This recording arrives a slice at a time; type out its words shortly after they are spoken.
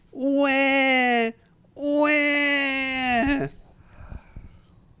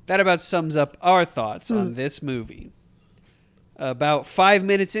that about sums up our thoughts on this movie. About 5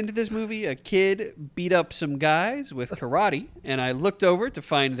 minutes into this movie, a kid beat up some guys with karate, and I looked over to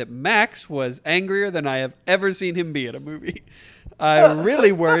find that Max was angrier than I have ever seen him be in a movie. I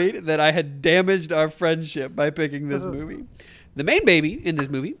really worried that I had damaged our friendship by picking this movie. The main baby in this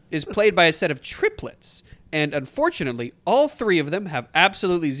movie is played by a set of triplets, and unfortunately, all three of them have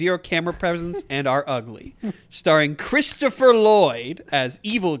absolutely zero camera presence and are ugly. Starring Christopher Lloyd as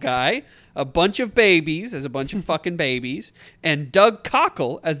evil guy, a bunch of babies as a bunch of fucking babies, and Doug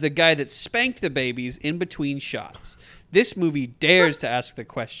Cockle as the guy that spanked the babies in between shots. This movie dares to ask the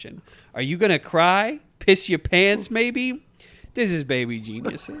question, are you going to cry? Piss your pants, maybe? This is Baby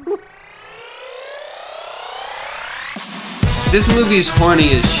Geniuses. This movie's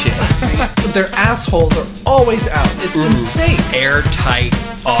horny as shit. Their assholes are always out. It's insane. Airtight,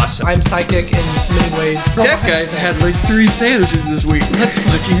 awesome. I'm psychic in many ways. That guy's had like 3 sandwiches this week. Let's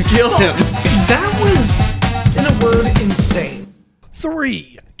fucking kill him. That was, in a word, insane.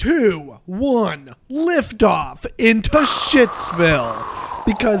 3, 2, 1, lift off into Shitsville.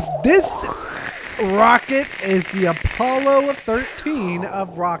 Because this rocket is the Apollo 13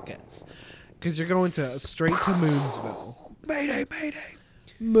 of rockets. Because you're going straight to Moonsville. Mayday, mayday.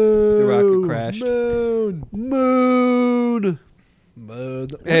 Moon. The rocket crashed. Moon.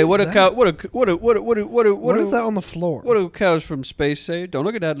 Hey, what is that on the floor? What do cows from space say? Don't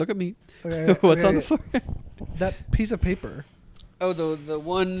look at that. Look at me. Okay, What's on the floor? That piece of paper. Oh, the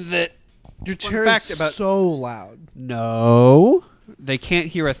one that. Your chair is so loud. No, they can't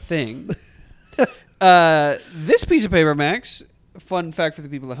hear a thing. This piece of paper, Max. Fun fact for the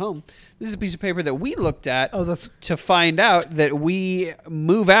people at home. This is a piece of paper that we looked at to find out that we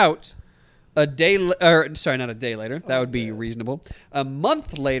move out not a day later. That would be reasonable. A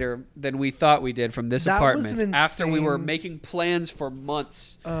month later than we thought we did from this apartment. After we were making plans for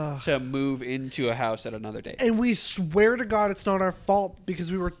months to move into a house at another date. And we swear to God it's not our fault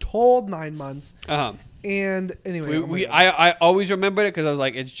because we were told 9 months. And anyway. I always remembered it because I was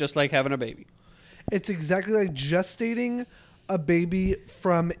like, it's just like having a baby. It's exactly like gestating a baby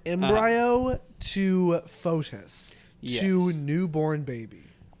from embryo to fetus to newborn baby.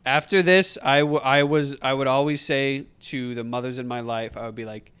 After this, I would always say to the mothers in my life, I would be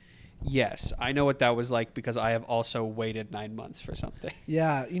like, yes, I know what that was like because I have also waited 9 months for something.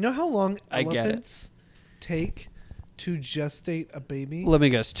 Yeah, you know how long elephants take to gestate a baby? Let me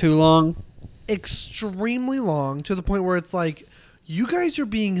guess, too long? Extremely long, to the point where it's like, you guys are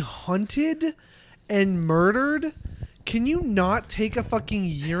being hunted and murdered. Can you not take a fucking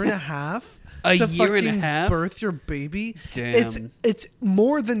year and a half a year and a half? Birth your baby? Damn. It's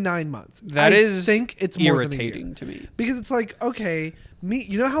more than 9 months. I think it's irritating more than to me. Because it's like, okay,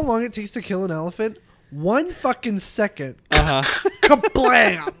 you know how long it takes to kill an elephant? 1 fucking second.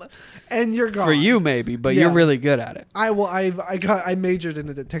 Kablam! And you're gone. For you, maybe, but you're really good at it. I majored in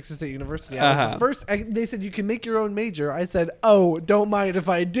it at Texas State University. I was the first. They said you can make your own major. I said, "Oh, don't mind if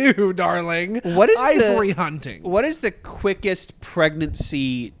I do, darling." What is ivory hunting? What is the quickest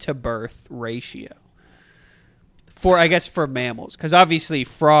pregnancy to birth ratio? For mammals, because obviously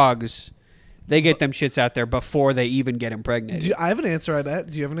frogs, they get them shits out there before they even get impregnated. I have an answer. I bet.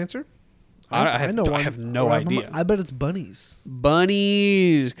 Do you have an answer? I have no idea. I bet it's bunnies.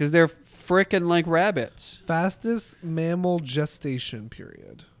 Bunnies, because they're frickin' like rabbits. Fastest mammal gestation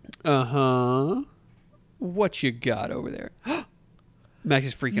period. What you got over there? Max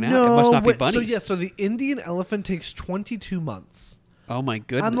is freaking out. It must not be bunnies. So the Indian elephant takes 22 months. Oh my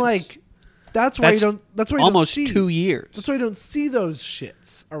goodness. I'm like, that's why you don't. That's why you almost don't see, 2 years. That's why you don't see those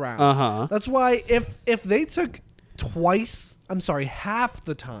shits around. That's why if they took half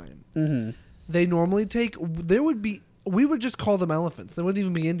the time they normally take, we would just call them elephants. They wouldn't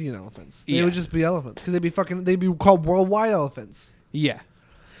even be Indian elephants. They would just be elephants because they'd be called worldwide elephants. Yeah.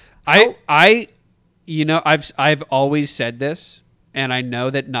 I've always said this, and I know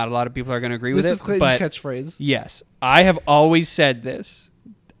that not a lot of people are going to agree with it. This is Clayton's catchphrase. Yes. I have always said this.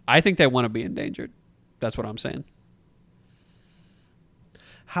 I think they want to be endangered. That's what I'm saying.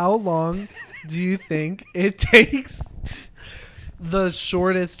 How long do you think it takes the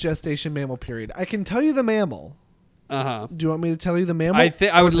shortest gestation mammal period? I can tell you the mammal. Do you want me to tell you the mammal?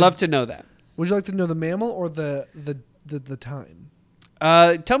 I would love to know that. Would you like to know the mammal or the time?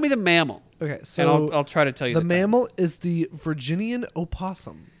 Tell me the mammal. Okay, so and I'll try to tell you the mammal is the Virginian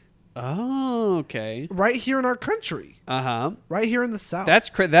opossum. Oh, okay. Right here in our country. Right here in the South.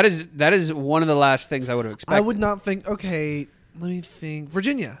 That is one of the last things I would have expected. I would not think. Okay, let me think.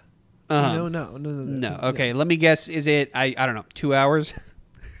 Virginia. No. Okay, let me guess. Is it? I don't know. 2 hours.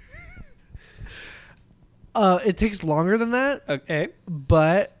 It takes longer than that. Okay,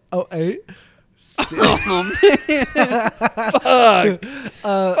 but Oh, 8? Oh man.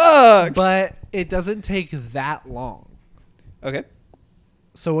 Fuck. But it doesn't take that long. Okay.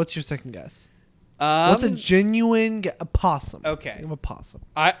 So what's your second guess? What's a genuine a possum? Okay. Think of a possum.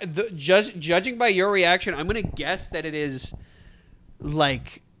 Judging by your reaction, I'm gonna guess that it is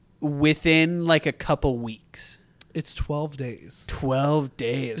like within like a couple weeks. It's 12 days. 12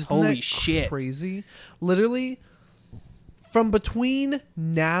 days. Isn't Holy that shit. Crazy. Literally, from between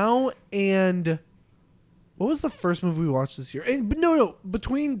now and what was the first movie we watched this year? No,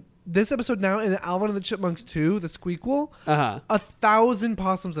 between this episode now and Alvin and the Chipmunks 2, the squeakquel, 1,000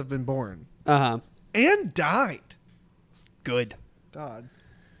 possums have been born and died. Good. God.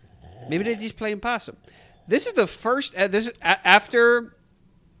 Maybe they just playing possum. This is the first. After.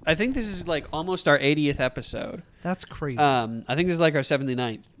 I think this is like almost our 80th episode. That's crazy. I think this is like our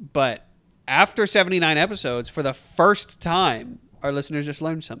 79th. But after 79 episodes, for the first time, our listeners just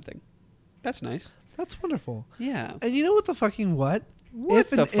learned something. That's nice. That's wonderful. Yeah. And you know what the fucking what?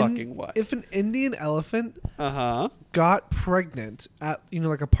 What? If an Indian elephant Uh-huh. got pregnant at,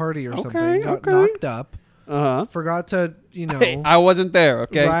 like a party or Okay, something, got okay. knocked up, Uh-huh. forgot to, Hey, I wasn't there,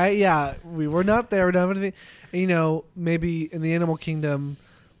 okay? right? Yeah, we were not there. We don't have anything. And, maybe in the animal kingdom,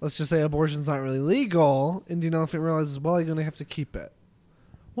 let's just say abortion's not really legal. Indian elephant realizes, well, you're going to have to keep it.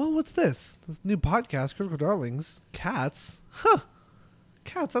 Well, what's this? This new podcast, Critical Darlings. Cats. Huh.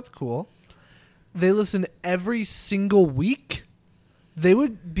 Cats, that's cool. They listen every single week. They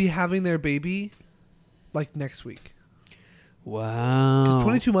would be having their baby like next week. Wow. Because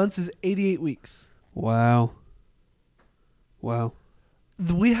 22 months is 88 weeks. Wow.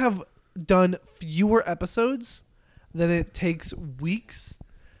 We have done fewer episodes than it takes weeks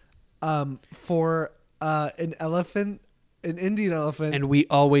for an Indian elephant. And we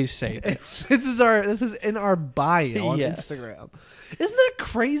always say that. This is in our bio on Yes. Instagram. Isn't that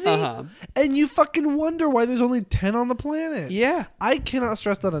crazy? Uh-huh. And you fucking wonder why there's only 10 on the planet. Yeah. I cannot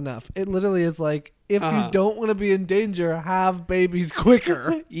stress that enough. It literally is like, if Uh-huh. you don't want to be in danger, have babies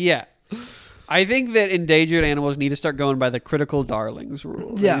quicker. Yeah. I think that endangered animals need to start going by the critical darlings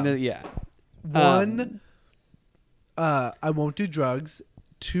rule. Yeah. Yeah. One, I won't do drugs.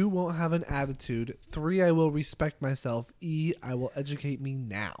 2, won't have an attitude. 3, I will respect myself. I will educate me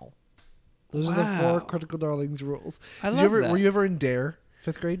now. Those are the 4 Wow. critical darlings rules. I Did love you ever, that. Were you ever in DARE,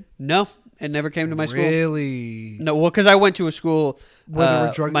 5th grade? No, it never came to my school. Really? No, well, because I went to a school. Where there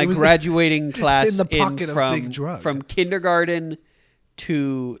were drugs- my it was graduating class in the pocket of from big drug. from kindergarten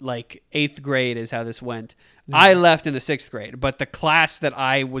to like 8th grade is how this went. I left in the 6th grade, but the class that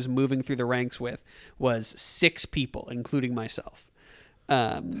I was moving through the ranks with was 6 people, including myself.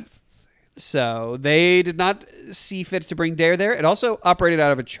 So they did not see fit to bring DARE there. It also operated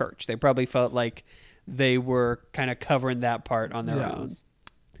out of a church. They probably felt like they were kind of covering that part on their own.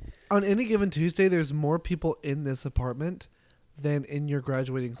 On any given Tuesday, there's more people in this apartment than in your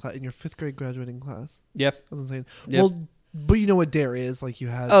graduating class, in your 5th grade graduating class. Yep. That's insane. Yep. Well, but you know what DARE is? Like you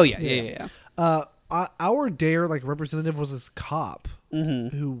had. Oh yeah. Our DARE representative was this cop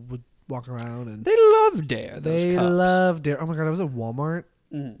Mm-hmm. who would walk around and They love DARE. Those they cops. love DARE. Oh my god, I was at Walmart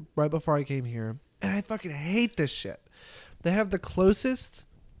Mhm. right before I came here, and I fucking hate this shit. They have the closest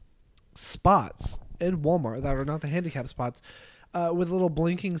spots in Walmart that are not the handicap spots, with a little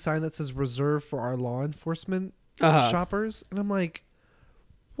blinking sign that says "Reserved for our law enforcement shoppers," and I'm like,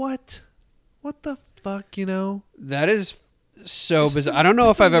 what? What the fuck? That is so It's bizarre. just- I don't know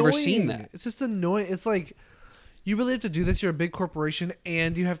it's if I've ever annoying. seen that. It's just annoying. It's like, you really have to do this. You're a big corporation,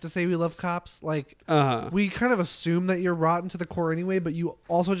 and you have to say we love cops. Like, we kind of assume that you're rotten to the core anyway, but you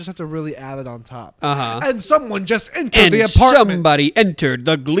also just have to really add it on top. And someone just entered And the apartment. somebody entered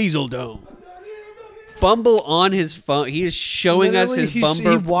the Gleasel Dome. Bumble on his phone. He is showing us Literally, his he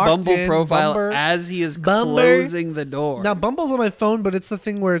Bumble walked in, profile Bumber. as he is Bumber. closing the door. Now, Bumble's on my phone, but it's the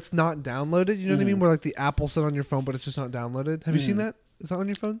thing where it's not downloaded. You know what I mean? Where like the app's sit on your phone, but it's just not downloaded. Have you seen that? Is that on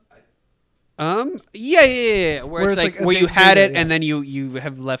your phone? Yeah. Where it's like a where you data, had it yeah. and then you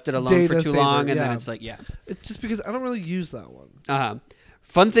have left it alone Data for too saver, long, and then yeah. it's like, yeah. It's just because I don't really use that one.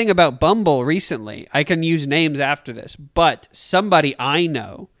 Fun thing about Bumble recently, I can use names after this, but somebody I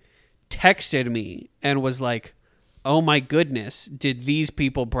know texted me and was like, oh my goodness, did these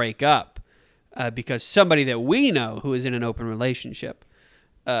people break up? Because somebody that we know who is in an open relationship,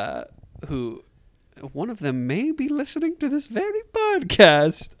 who one of them may be listening to this very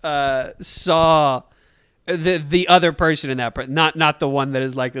podcast, saw the other person in that, not the one that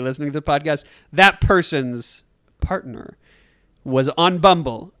is likely listening to the podcast, that person's partner was on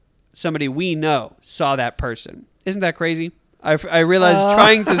Bumble. Somebody we know saw that person. Isn't that crazy? I realized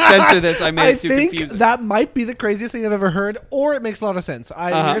trying to censor this, I made it too think confusing. that might be the craziest thing I've ever heard, or it makes a lot of sense. You're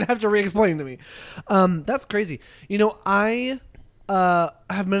gonna have to re-explain to me. That's crazy. You know, I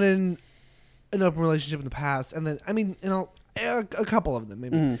have been in an open relationship in the past, and then a couple of them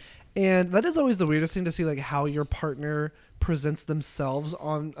maybe, and that is always the weirdest thing to see, like how your partner presents themselves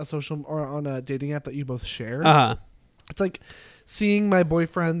on a social or on a dating app that you both share. It's like seeing my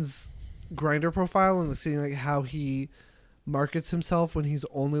boyfriend's Grindr profile and seeing like how he markets himself when he's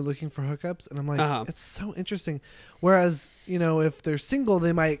only looking for hookups, and I'm like, it's so interesting. Whereas, you know, if they're single,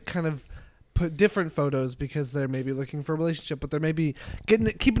 they might kind of put different photos because they're maybe looking for a relationship, but they're maybe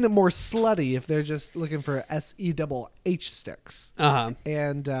keeping it more slutty if they're just looking for SEH sticks.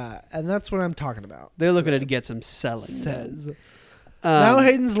 And that's what I'm talking about. They're looking to get some selling. Says now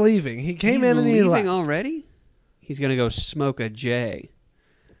Hayden's leaving. He came in and he left. Already. He's gonna go smoke a J.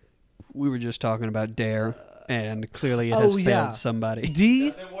 We were just talking about Dare. And clearly it has failed somebody.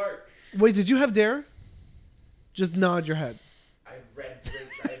 Doesn't work. Wait, did you have Dare? Just nod your head. I read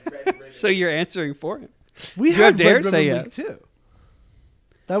So you're answering for him. We Did you have had Dare? Red Say Ribbon yeah. Week too.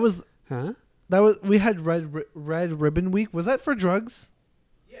 That was we had Red Ribbon Week. Was that for drugs?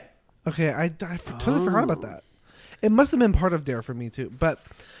 Yeah. Okay, I totally forgot about that. It must have been part of Dare for me too. But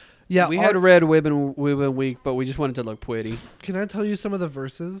yeah, we had Red Ribbon Week, but we just wanted to look pretty. Can I tell you some of the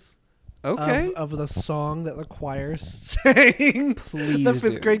verses? Okay. Of the song that the choir sang. Please The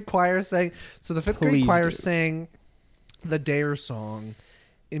fifth do. grade choir sang. So the fifth grade Please choir do. sang the Dare song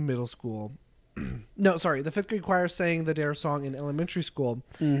in middle school. No, sorry. The fifth grade choir sang the Dare song in elementary school.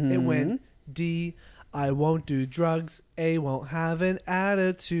 It went D, I won't do drugs. A, won't have an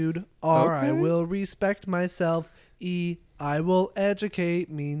attitude. R, I Okay. will respect myself. E, I will educate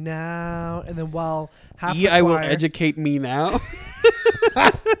me now. And then while half the choir... I will educate me now.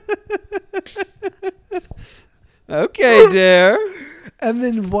 Okay, Dare. And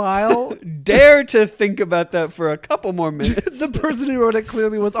then while... Dare to think about that for a couple more minutes. the person who wrote it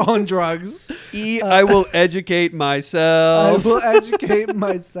clearly was on drugs. I will educate I myself. will educate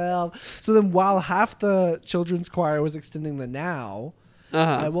myself. So then while half the children's choir was extending the now...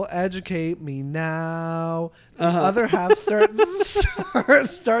 I will educate me now. The other half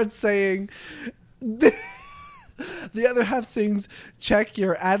starts saying... The other half sings, check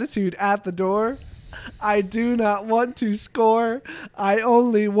your attitude at the door. I do not want to score. I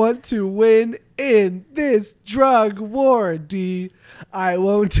only want to win in this drug war. D, I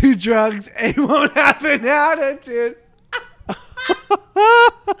won't do drugs. A, won't have an attitude.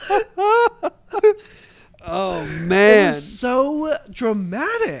 Oh, It man. was so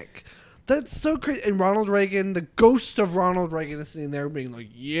dramatic. That's so crazy. And Ronald Reagan, the ghost of Ronald Reagan, is sitting there being like,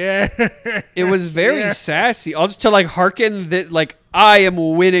 yeah. It was very sassy. Also to like hearken that like I am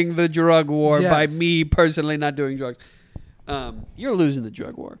winning the drug war by Yes. me personally not doing drugs. You're losing the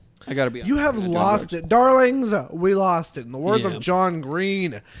drug war. I gotta be honest. You have You're not doing lost drugs. it. Darlings, we lost it. In the words Yeah. of John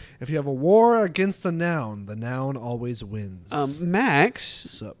Green, if you have a war against the noun always wins. Max,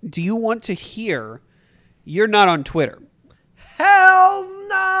 So- do you want to hear? You're not on Twitter. Hell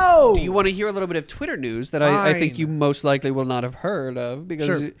no! Do you want to hear a little bit of Twitter news that I think Fine. you most likely will not have heard of? Because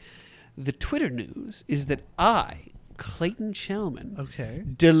Sure. the Twitter news is that I, Clayton Shellman, Okay.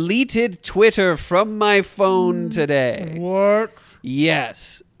 deleted Twitter from my phone today. What?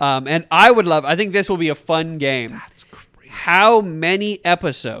 Yes. And I think this will be a fun game. That's crazy. How many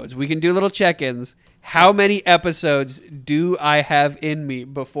episodes? We can do little check-ins. How many episodes do I have in me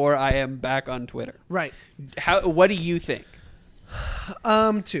before I am back on Twitter? Right. What do you think?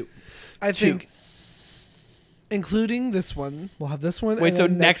 2. I think, including this one, we'll have this one. Wait, and so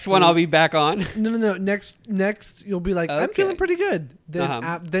then next one I'll be back on? No. Next, you'll be like, I'm Okay. feeling pretty good. Then,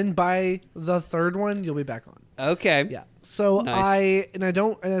 Uh-huh. then by the third one, you'll be back on. Okay. Yeah. So Nice. and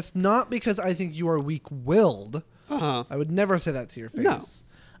it's not because I think you are weak-willed. Uh-huh. I would never say that to your face. No.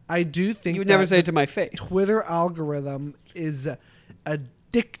 I do think You would never that say it to my face. Twitter algorithm is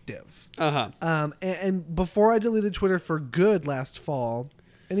addictive. Uh-huh. And before I deleted Twitter for good last fall,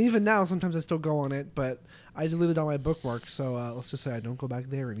 and even now sometimes I still go on it, but I deleted all my bookmarks, so let's just say I don't go back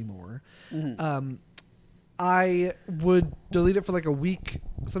there anymore. I would delete it for like a week,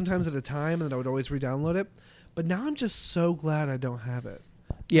 sometimes at a time, and then I would always re-download it. But now I'm just so glad I don't have it.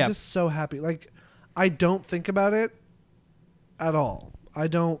 Yeah. I'm just so happy. Like, I don't think about it at all. I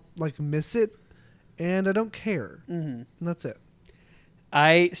don't like miss it, and I don't care, and that's it.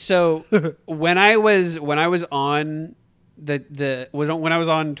 So when I was on when I was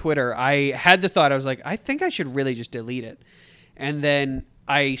on Twitter, I had the thought, I was like, I think I should really just delete it. And then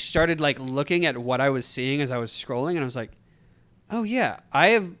I started like looking at what I was seeing as I was scrolling, and I was like, oh yeah,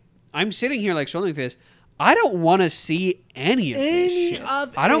 I'm sitting here like scrolling through this. I don't want to see any of this shit.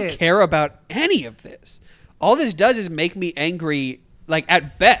 I don't care about any of this. All this does is make me angry, like,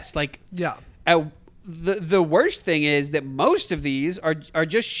 at best. Like, Yeah. The worst thing is that most of these are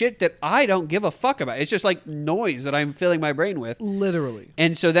just shit that I don't give a fuck about. It's just like noise that I'm filling my brain with. Literally.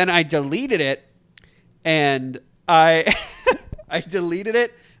 And so then I deleted it, and I deleted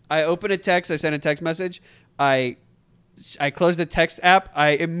it. I opened a text. I sent a text message. I closed the text app.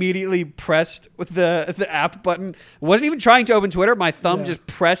 I immediately pressed with the app button. Wasn't even trying to open Twitter. My thumb just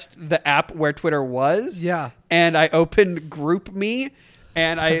pressed the app where Twitter was. Yeah. And I opened GroupMe.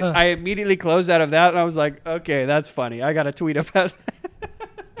 And I immediately closed out of that, and I was like, okay, that's funny. I got to tweet about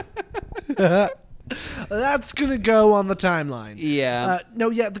that. That's going to go on the timeline. Yeah.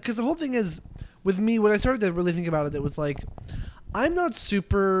 Because the whole thing is, with me, when I started to really think about it, it was like, I'm not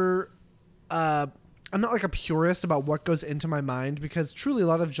super... I'm not like a purist about what goes into my mind, because truly a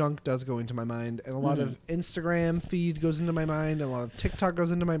lot of junk does go into my mind, and a lot of Instagram feed goes into my mind, and a lot of TikTok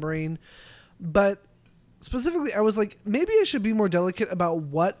goes into my brain. But... specifically, I was like, maybe I should be more delicate about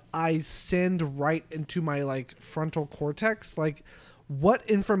what I send right into my like frontal cortex, like what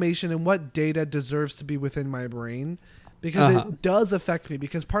information and what data deserves to be within my brain, because it does affect me.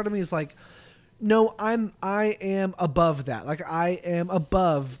 Because part of me is like, no, I am above that. Like I am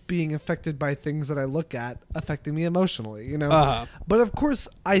above being affected by things that I look at affecting me emotionally, you know. But of course,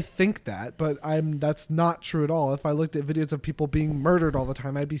 I think that, but that's not true at all. If I looked at videos of people being murdered all the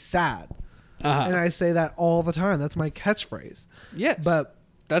time, I'd be sad. And I say that all the time. That's my catchphrase. Yes. But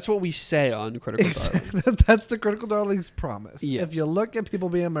that's what we say on Critical Darling. That's the Critical Darlings promise. Yes. If you look at people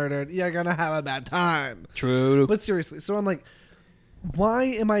being murdered, you're going to have a bad time. True. But seriously, so I'm like, why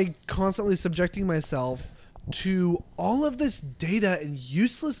am I constantly subjecting myself to all of this data and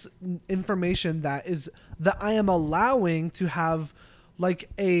useless information that I am allowing to have like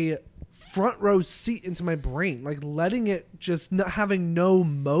a front row seat into my brain, like letting it just not having no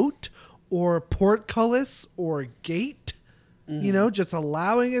moat or portcullis or gate, you know, just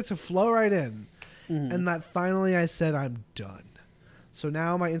allowing it to flow right in. And that finally I said, I'm done. So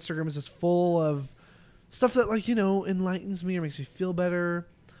now my Instagram is just full of stuff that, like, you know, enlightens me or makes me feel better,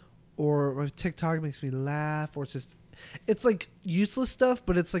 or my TikTok makes me laugh, or it's like useless stuff,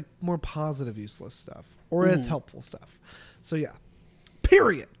 but it's like more positive useless stuff, or it's helpful stuff. So yeah,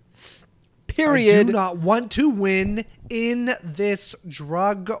 period. I do not want to win in this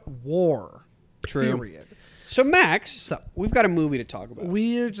drug war. True. Period. So Max, we've got a movie to talk about.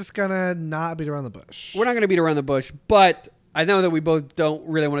 We're just gonna not beat around the bush. We're not going to beat around the bush, but I know that we both don't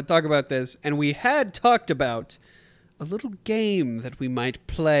really want to talk about this, and we had talked about a little game that we might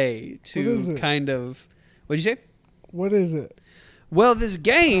play to kind of... What'd you say? What is it? Well, this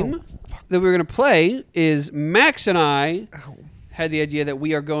game that we're going to play is Max and I had the idea that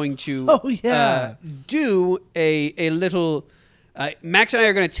we are going to do a little... Max and I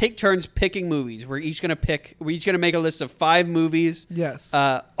are going to take turns picking movies. We're each going to make a list of 5 movies. Yes.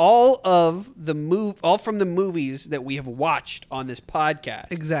 All from the movies that we have watched on this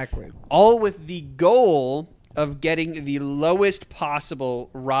podcast. Exactly. All with the goal of getting the lowest possible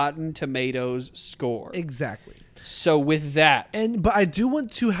Rotten Tomatoes score. Exactly. So with that, but I do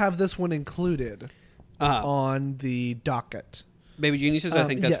want to have this one included on the docket. Baby Geniuses, I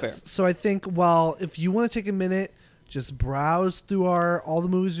think that's fair. So I think, if you want to take a minute, just browse through all the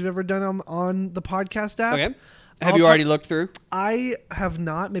movies we've ever done on the podcast app. Okay. Have you already looked through? I have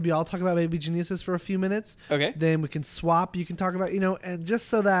not. Maybe I'll talk about Baby Geniuses for a few minutes. Okay. Then we can swap. You can talk about, and just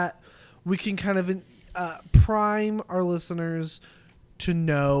so that we can kind of prime our listeners to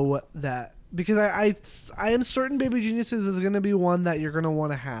know that, because I am certain Baby Geniuses is going to be one that you're going to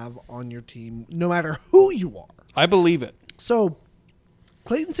want to have on your team, no matter who you are. I believe it. So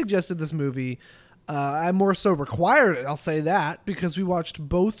Clayton suggested this movie. I more so required it, I'll say that, because we watched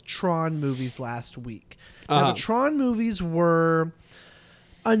both Tron movies last week. Now, the Tron movies were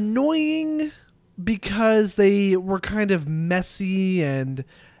annoying because they were kind of messy, and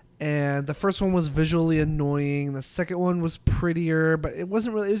the first one was visually annoying. The second one was prettier, but it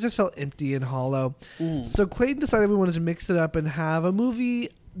wasn't really, it just felt empty and hollow. So Clayton decided we wanted to mix it up and have a movie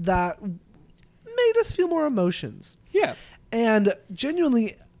that made us feel more emotions. Yeah. And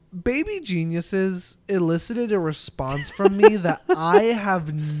genuinely, Baby Geniuses elicited a response from me that I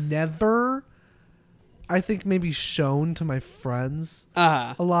have never, I think, maybe shown to my friends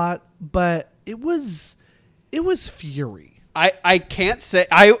a lot, but it was fury. I can't say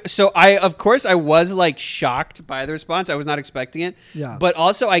of course I was like shocked by the response. I was not expecting it. Yeah. But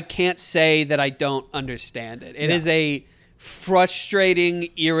also I can't say that I don't understand it. It is a frustrating,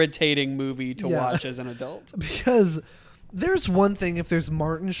 irritating movie to watch as an adult. Because there's one thing if there's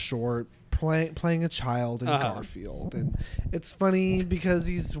Martin Short playing a child in Uh-huh. Garfield, and it's funny because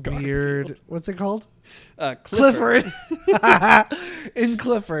he's weird. What's it called? Clifford. In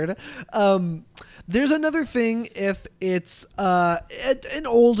Clifford. There's another thing if it's an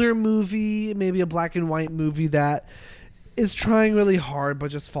older movie, maybe a black and white movie that is trying really hard but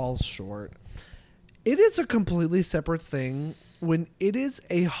just falls short. It is a completely separate thing when it is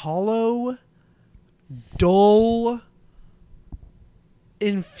a hollow, dull,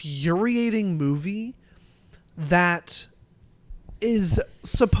 infuriating movie that is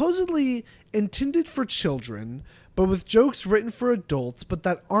supposedly intended for children, but with jokes written for adults, but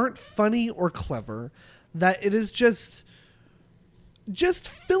that aren't funny or clever, that it is just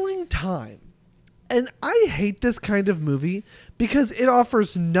filling time. And I hate this kind of movie because it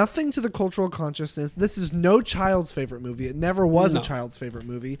offers nothing to the cultural consciousness. This is no child's favorite movie. It never was a child's favorite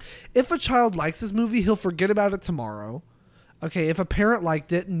movie. If a child likes this movie, he'll forget about it tomorrow. Okay, if a parent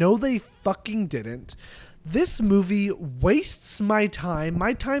liked it, no, they fucking didn't. This movie wastes my time.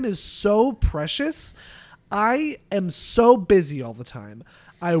 My time is so precious. I am so busy all the time.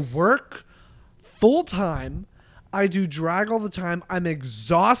 I work full time. I do drag all the time. I'm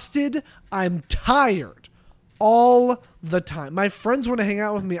exhausted. I'm tired all the time. My friends want to hang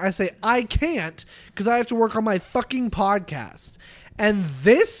out with me. I say, I can't because I have to work on my fucking podcast. And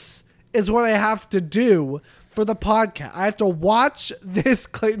this is what I have to do for the podcast. I have to watch this.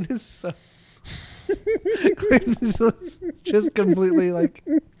 Clayton is so... Clayton is just completely like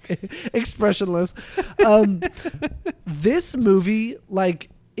expressionless. This movie, like,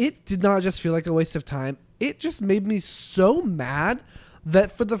 it did not just feel like a waste of time. It just made me so mad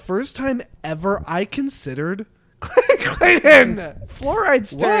that for the first time ever, I considered Clayton, fluoride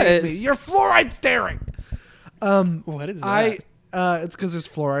staring at me. You're fluoride staring. What is that? It's because there's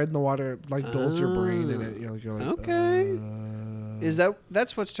fluoride in the water, like dulls your brain, and you're like, okay. Is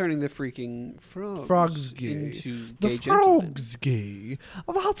that's what's turning the freaking frogs gay. into The gay gentlemen? frogs gay.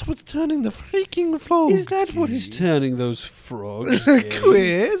 Oh, that's what's turning the freaking frogs. Is that gay. what is turning those frogs gay?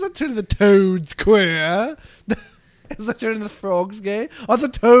 Queer? Is that turning the toads queer? Is that turning the frogs gay? Are the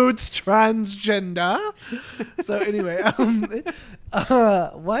toads transgender? So anyway,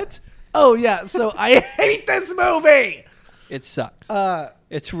 what? Oh yeah. So I hate this movie. It sucks.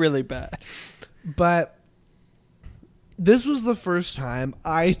 It's really bad. But this was the first time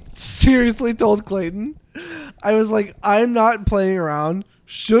I seriously told Clayton, I was like, I'm not playing around.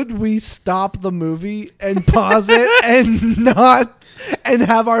 Should we stop the movie and pause it and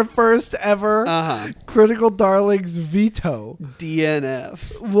have our first ever Critical Darlings veto?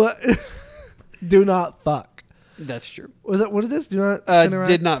 DNF. What? Do not fuck. That's true. Was that what it is? Do not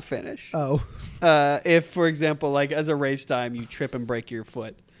did not finish. Oh. If, for example, like as a race time, you trip and break your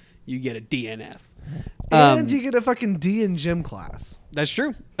foot, you get a DNF. And you get a fucking D in gym class. That's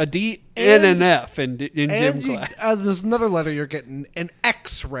true. A D and an F in gym class. There's another letter you're getting, an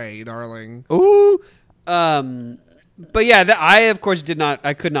X-ray, darling. Ooh. But yeah, I of course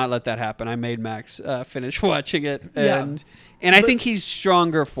I could not let that happen. I made Max finish watching it, and I think he's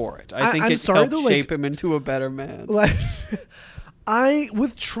stronger for it. I think it helped shape him into a better man. Like,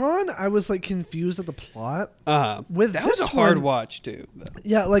 with Tron, I was like confused at the plot. With that was a hard watch too. Though.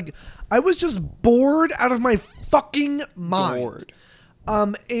 Yeah, like I was just bored out of my fucking mind. Bored.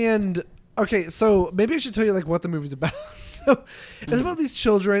 And okay, so maybe I should tell you like what the movie's about. So it's about these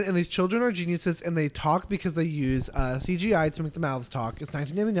children, and these children are geniuses, and they talk because they use CGI to make the mouths talk. It's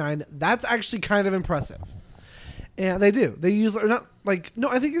 1999. That's actually kind of impressive. And they do. They use or not like no,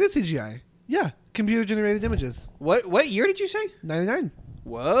 I think it is CGI. Yeah, computer generated images. What year did you say? 99.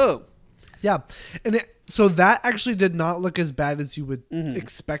 Whoa. Yeah, and so that actually did not look as bad as you would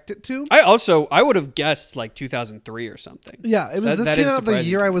expect it to. I would have guessed like 2003 or something. Yeah, it was. This came out the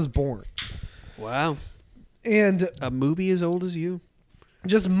year I was born. Wow. And a movie as old as you.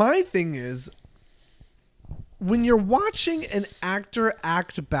 Just my thing is, when you're watching an actor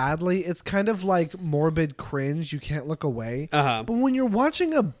act badly, it's kind of like morbid cringe. You can't look away. But when you're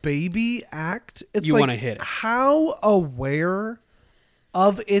watching a baby act, it's you like, want to hit it. How aware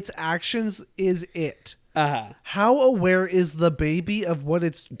of its actions is it? How aware is the baby of what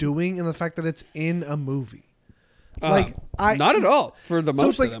it's doing and the fact that it's in a movie? Like not at all for the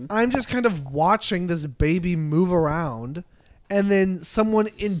most of them. I'm just kind of watching this baby move around, and then someone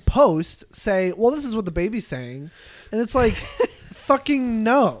in post say, "Well, this is what the baby's saying," and it's like, "Fucking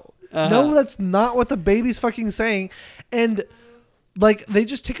no, no, that's not what the baby's fucking saying," and like they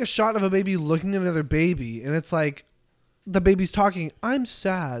just take a shot of a baby looking at another baby, and it's like the baby's talking. I'm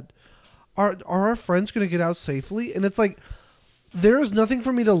sad. Are our friends going to get out safely? And it's like there is nothing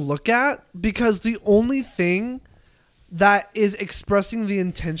for me to look at because the only thing that is expressing the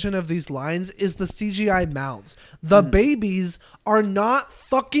intention of these lines is the CGI mouths. The babies are not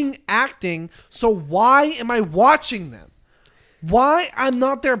fucking acting, so why am I watching them? Why? I'm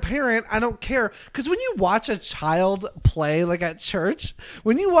not their parent. I don't care. Because when you watch a child play, like at church,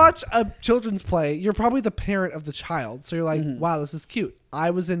 when you watch a children's play, you're probably the parent of the child. So you're like, wow, this is cute. I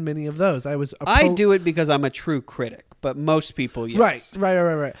was in many of those. I do it because I'm a true critic, but most people, yes.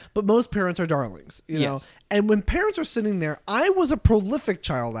 Right. But most parents are darlings, you know? And when parents are sitting there, I was a prolific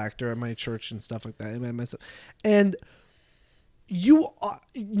child actor at my church and stuff like that. And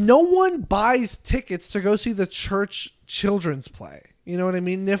no one buys tickets to go see the church children's play. You know what I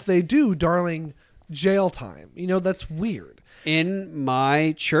mean? And if they do, darling, jail time. You know, that's weird. In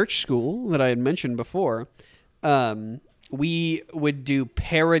my church school that I had mentioned before, we would do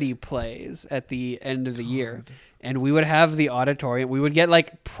parody plays at the end of the year, and we would have the auditorium. We would get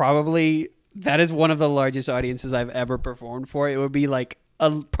like probably, that is one of the largest audiences I've ever performed for. It would be like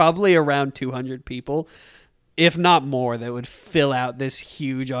probably around 200 people, if not more, that would fill out this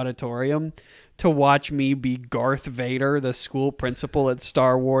huge auditorium to watch me be Darth Vader, the school principal at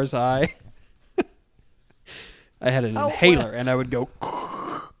Star Wars High. I had an inhaler, and I would go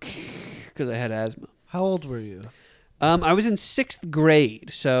because I had asthma. How old were you? I was in 6th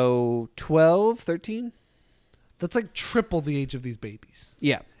grade, so 12, 13. That's like triple the age of these babies.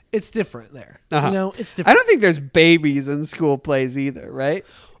 Yeah. It's different there. Uh-huh. You know, it's different. I don't think there's babies in school plays either, right?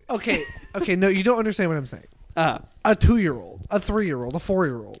 Okay, no, you don't understand what I'm saying. Uh-huh. A 2-year-old, a 3-year-old, a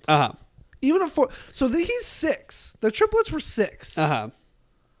 4-year-old. Uh-huh. Even a 4. So he's 6. The triplets were 6. Uh-huh.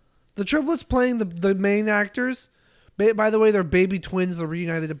 The triplets playing the main actors. By the way, they're baby twins. They're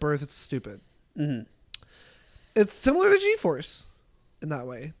reunited at birth. It's stupid. Mm-hmm. It's similar to G-Force in that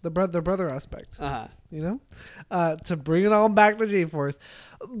way. The brother aspect. Uh-huh. You know? To bring it all back to G-Force.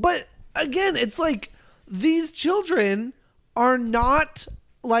 But again, it's like these children are not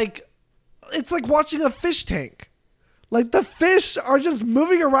like... It's like watching a fish tank. Like the fish are just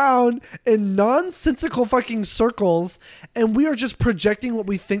moving around in nonsensical fucking circles, and we are just projecting what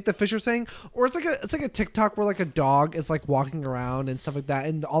we think the fish are saying. Or it's like a TikTok where like a dog is like walking around and stuff like that,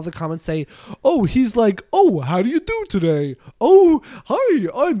 and all the comments say, "Oh, he's like, oh, how do you do today? Oh,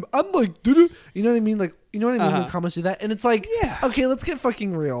 hi, I'm like, doo-doo." You know what I mean? Like, you know what I mean when comments do that, and it's like, yeah, okay, let's get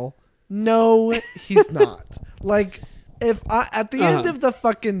fucking real. No, he's not. Like, if at the end of the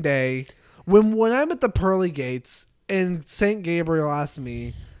fucking day, when I'm at the pearly gates. And St. Gabriel asked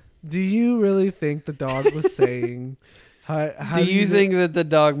me, do you really think the dog was saying... do you think that the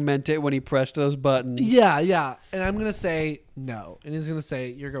dog meant it when he pressed those buttons? Yeah. And I'm going to say no. And he's going to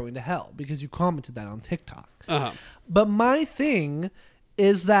say, you're going to hell because you commented that on TikTok. Uh-huh. But my thing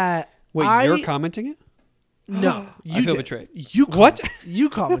is that... Wait, you're commenting it? No. I feel betrayed. What? You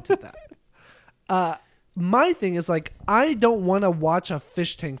commented that. My thing is like I don't want to watch a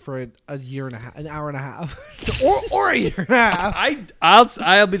fish tank for a year and a half, an hour and a half, or a year and a half.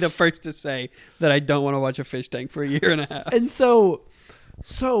 I'll be the first to say that I don't want to watch a fish tank for a year and a half. And so,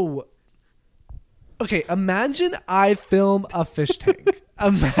 okay, imagine I film a fish tank.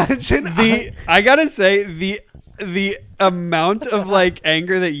 Imagine I gotta say the amount of like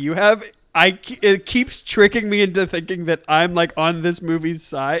anger that you have. It keeps tricking me into thinking that I'm like on this movie's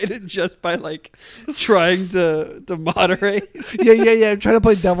side just by like trying to moderate. Yeah. I'm trying to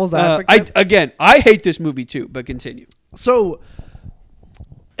play devil's advocate. I hate this movie too, but continue. So,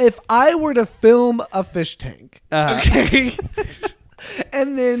 if I were to film a fish tank, okay,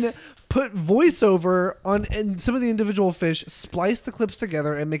 and then put voiceover on and some of the individual fish, splice the clips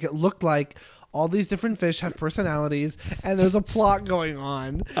together, and make it look like all these different fish have personalities, and there's a plot going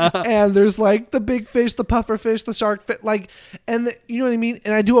on, and there's like the big fish, the puffer fish, the shark fish, you know what I mean?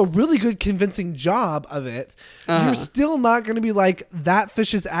 And I do a really good convincing job of it. You're still not going to be like, that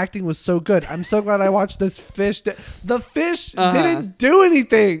fish's acting was so good. I'm so glad I watched this fish. The fish didn't do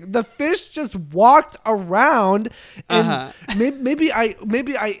anything. The fish just walked around, and maybe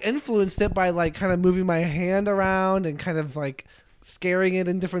I influenced it by like kind of moving my hand around and kind of like scaring it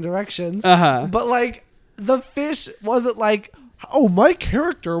in different directions. But like the fish wasn't like, oh, my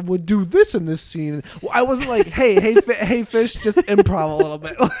character would do this in this scene. Well, I wasn't like, hey fish, just improv a little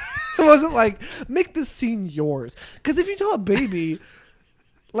bit. It wasn't like, make this scene yours. Because if you tell a baby,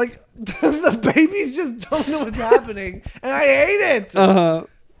 like the babies just don't know what's happening, and I hate it.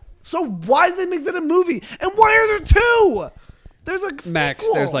 So why did they make that a movie? And why are there 2? There's a Max,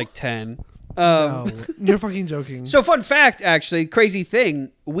 sequel. there's like 10. No, you're fucking joking. So fun fact, actually, crazy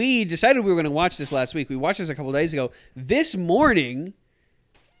thing. We decided we were going to watch this last week. We watched this a couple days ago. This morning,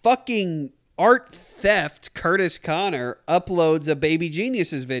 fucking art theft Curtis Connor uploads a Baby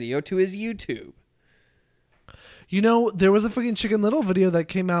Geniuses video to his YouTube. You know, there was a fucking Chicken Little video that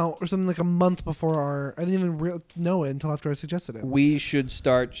came out or something like a month before our. I didn't even know it until after I suggested it. We should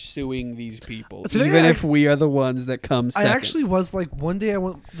start suing these people, Today even if we are the ones that come second. I actually was like, one day I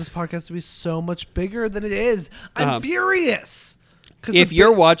want this podcast to be so much bigger than it is. I'm furious. If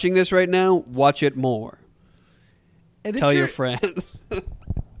you're watching this right now, watch it more. And Tell your friends.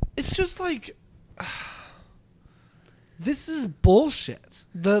 It's just like, this is bullshit.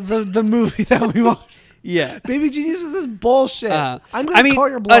 The movie that we watched. Yeah. Baby Geniuses is bullshit. I'm going to call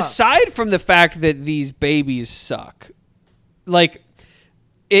your bluff. bluff. Aside from the fact that these babies suck, like,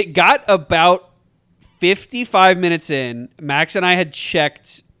 it got about 55 minutes in. Max and I had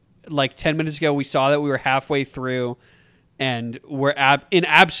checked like 10 minutes ago. We saw that we were halfway through, and we're in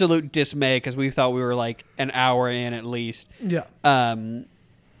absolute dismay because we thought we were like an hour in at least. Yeah.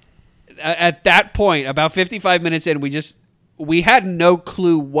 At that point, about 55 minutes in, we had no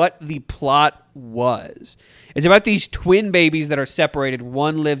clue what the plot was. It's about these twin babies that are separated.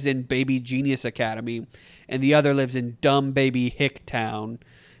 One lives in Baby Genius Academy, and the other lives in Dumb Baby Hicktown.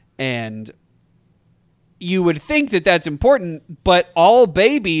 And you would think that that's important, but all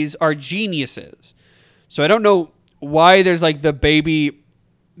babies are geniuses. So I don't know why there's like the baby.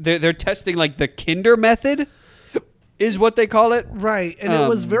 They're testing like the Kinder method, is what they call it. Right. And it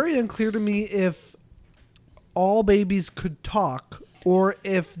was very unclear to me if all babies could talk or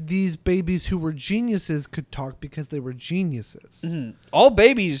if these babies who were geniuses could talk because they were geniuses. Mm-hmm. All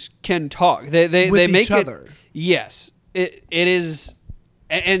babies can talk. They make each other. Yes. It is,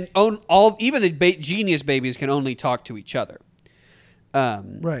 and even the genius babies can only talk to each other.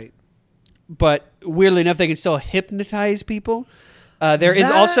 Right. But weirdly enough, they can still hypnotize people. There is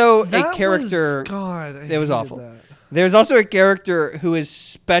also a character. It was awful. That. There's also a character who is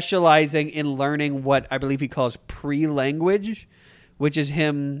specializing in learning what I believe he calls pre-language, which is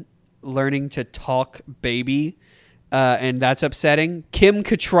him learning to talk baby, and that's upsetting. Kim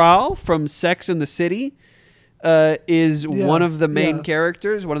Cattrall from Sex and the City is one of the main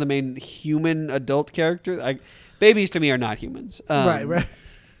characters, one of the main human adult characters. Babies to me are not humans. Right.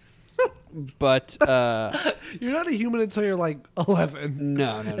 But you're not a human until you're like 11.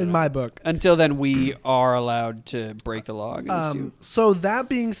 No. In my book. Until then, we are allowed to break the law. So that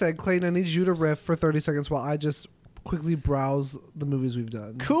being said, Clayton, I need you to riff for 30 seconds while I just quickly browse the movies we've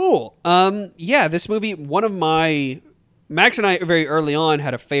done. Cool. Yeah, this movie, Max and I very early on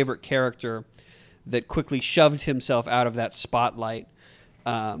had a favorite character that quickly shoved himself out of that spotlight.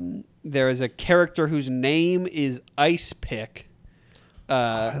 There is a character whose name is Ice Pick.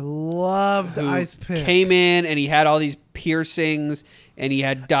 I loved Ice Pick. Came in and he had all these piercings and he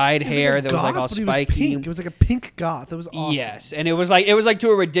had dyed hair that was like all spiky. It was like a pink goth. It was awesome. Yes, and it was like to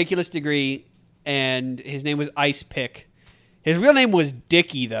a ridiculous degree. And his name was Ice Pick. His real name was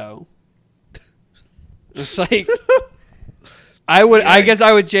Dickie, though. It's like I guess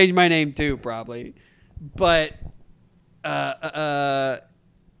I would change my name too, probably. But the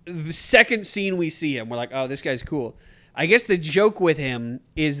second scene we see him, we're like, oh, this guy's cool. I guess the joke with him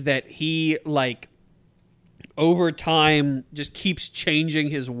is that he, like, over time just keeps changing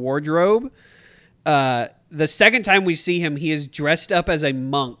his wardrobe. The second time we see him, he is dressed up as a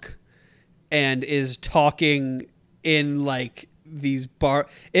monk and is talking in, like, these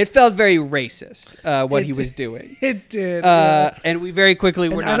It felt very racist, what he was doing. It did. And we very quickly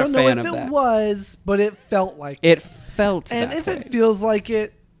were not a fan of that. I don't know if it was, but it felt like it. It felt and that if way. it feels like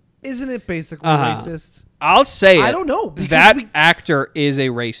it, isn't it basically racist? I'll say it. I don't know. That actor is a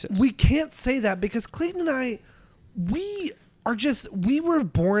racist. We can't say that because Clayton and I, we were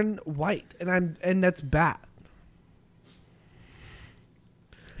born white, and that's bad.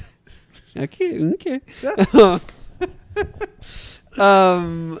 Okay.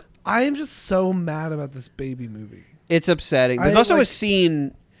 I am just so mad about this baby movie. It's upsetting. There's also a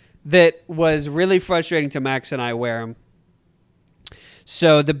scene that was really frustrating to Max and I where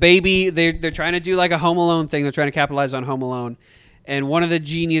so the baby, they're trying to do like a Home Alone thing. They're trying to capitalize on Home Alone. And one of the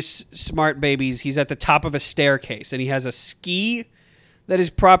genius smart babies, he's at the top of a staircase and he has a ski that is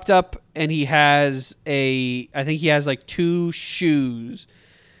propped up and he has I think he has like 2 shoes.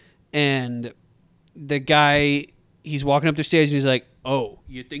 And the guy, he's walking up the stairs and he's like, oh,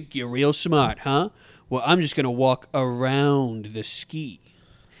 you think you're real smart, huh? Well, I'm just going to walk around the ski.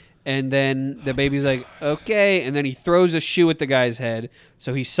 And then the baby's like, okay. And then he throws a shoe at the guy's head.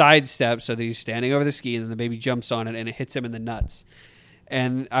 So he sidesteps so that he's standing over the ski. And then the baby jumps on it and it hits him in the nuts.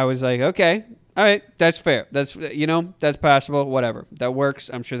 And I was like, okay, all right, that's fair. That's passable. Whatever. That works.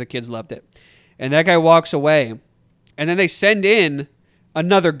 I'm sure the kids loved it. And that guy walks away. And then they send in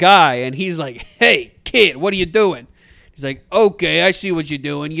another guy. And he's like, hey, kid, what are you doing? He's like, okay, I see what you're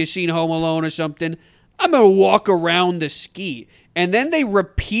doing. You seen Home Alone or something? I'm going to walk around the ski. And then they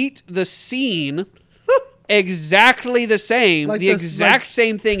repeat the scene exactly the same. Like the this, exact like,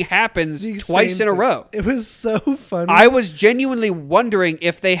 same thing happens The twice same in a thing. row. It was so funny. I was genuinely wondering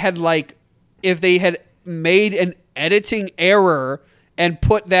if they had made an editing error and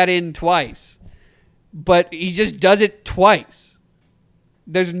put that in twice. But he just does it twice.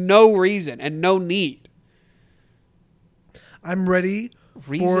 There's no reason and no need. I'm ready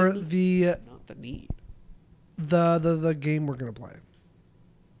for Reason, the not the need. the game we're gonna play.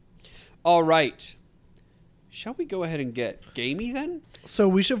 All right. Shall we go ahead and get gamey then? So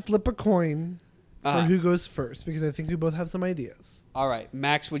we should flip a coin for Uh-huh. who goes first because I think we both have some ideas. All right.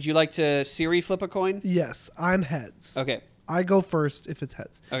 Max, would you like to Siri flip a coin? Yes, I'm heads. Okay. I go first if it's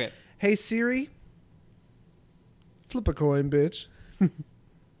heads. Okay. Hey Siri, flip a coin, bitch.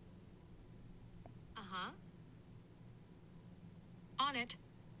 On it.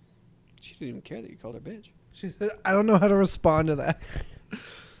 She didn't even care that you called her bitch. She said, I don't know how to respond to that.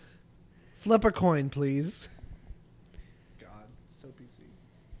 Flip a coin, please. God, so PC.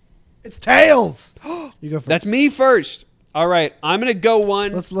 It's tails. You go first. That's me first. All right. I'm going to go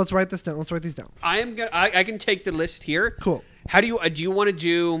one. Let's write this down. Let's write these down. I can take the list here. Cool. How do you want to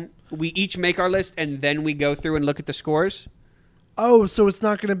do we each make our list and then we go through and look at the scores? Oh, so it's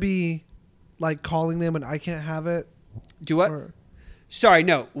not gonna be like calling them and I can't have it. Do what? Or- Sorry,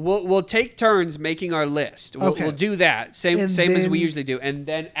 no. We'll take turns making our list. Okay. We'll do that same And as we then- usually do, and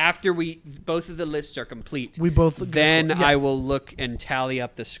then after both of the lists are complete, We both look at the then score. I Yes. will look and tally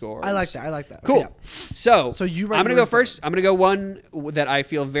up the scores. I like that. I like that. Cool. Okay, So you write I'm gonna go yours down. first. I'm gonna go one that I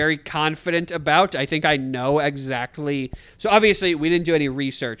feel very confident about. I think I know exactly. So obviously we didn't do any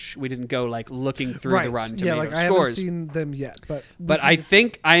research. We didn't go like looking through right. the Rotten Yeah, Tomatoes like I scores. haven't seen them yet, but But I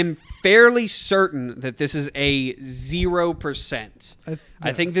think I'm fairly certain that this is a 0%.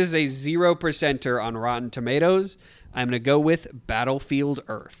 I think this is a 0%er on Rotten Tomatoes. I'm going to go with Battlefield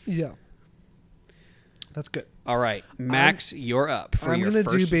Earth. yeah, that's good. All right, Max, you're up for I'm your gonna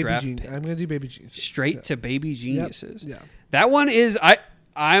first do baby draft genius. pick. I'm gonna do baby genius. Straight to Baby Geniuses. Yeah. That one is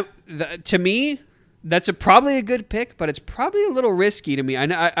to me that's probably a good pick, but it's probably a little risky to me.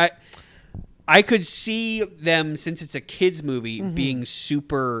 I could see them, since it's a kids movie, Mm-hmm. being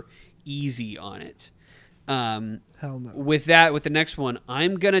super easy on it. Hell no. With the next one,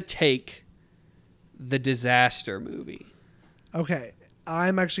 I'm gonna take the Disaster movie. Okay,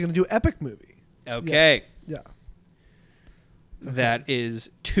 I'm actually gonna do epic movie. Okay, Yeah. that is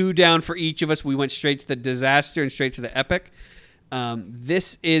 2 down for each of us. We went straight to the Disaster and straight to the epic.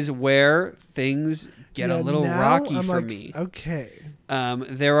 This is where things get a Yeah, little now rocky I'm for like, me. Okay.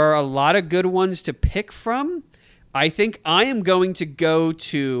 There are a lot of good ones to pick from. I think I am going to go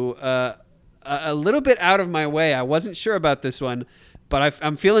to a little bit out of my way. I wasn't sure about this one, but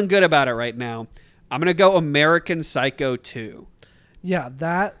I'm feeling good about it right now. I'm going to go American Psycho 2. Yeah,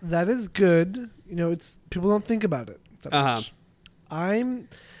 that is good. You know, it's people don't think about it that much. I'm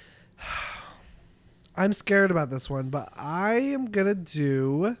scared about this one, but I am gonna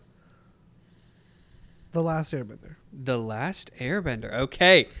do The Last Airbender. The Last Airbender.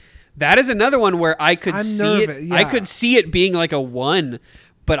 Okay. That is another one where I could I'm see nervous, it. yeah. I could see it being like a 1,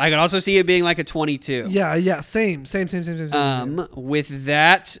 but I could also see it being like a 22. Yeah, same. With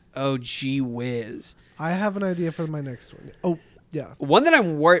that, oh gee whiz. I have an idea for my next one. Oh, yeah. One that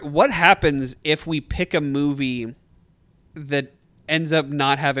I'm worried. What happens if we pick a movie that ends up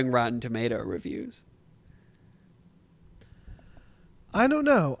not having Rotten Tomato reviews? I don't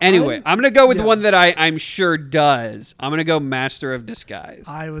know. Anyway, I'm gonna go with yeah. one that I'm sure does. I'm gonna go Master of Disguise.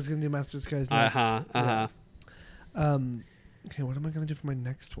 I was gonna do Master of Disguise next. Uh-huh. Okay, what am I gonna do for my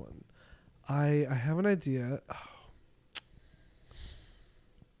next one? I have an idea. Oh.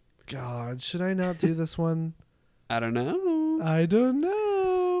 God, should I not do this one? I don't know. I don't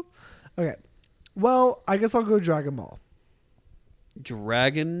know. Okay. Well, I guess I'll go Dragon Ball.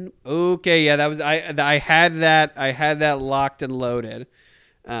 Dragon. Okay, yeah, that was I had that locked and loaded.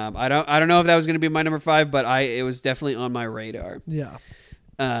 I don't know if that was going to be my number 5, but it was definitely on my radar. Yeah.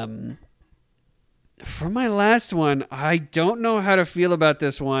 For my last one, I don't know how to feel about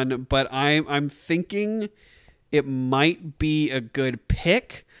this one, but I'm thinking it might be a good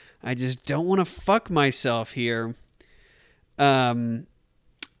pick. I just don't want to fuck myself here. Oh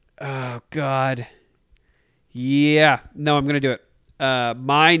God. Yeah. No, I'm gonna do it.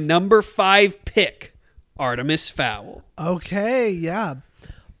 My number 5 pick, Artemis Fowl. Okay, yeah.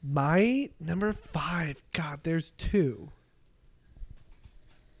 My number 5. God, there's 2.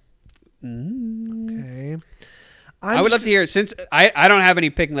 Okay. I would love to hear, since I don't have any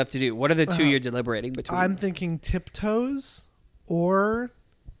picking left to do. What are the 2 you're deliberating between? I'm thinking Tiptoes or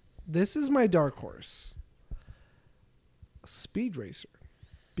This is my dark horse. Speed Racer.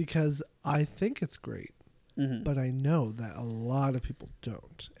 Because I think it's great. Mhm. But I know that a lot of people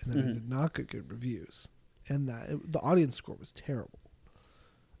don't. And that it did not get good reviews. And that the audience score was terrible.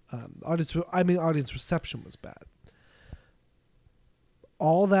 Audience reception was bad.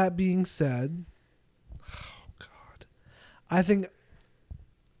 All that being said, oh God, I think,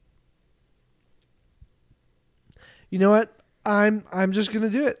 you know what? I'm just gonna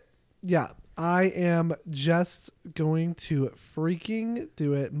do it. Yeah, I am just going to freaking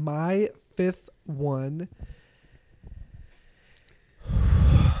do it. My fifth one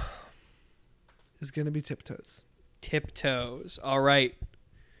is gonna be Tiptoes. Tiptoes. All right.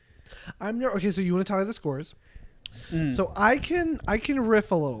 Okay. So you want to tally the scores? So I can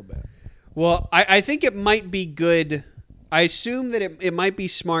riff a little bit. Well, I think it might be good. I assume that it might be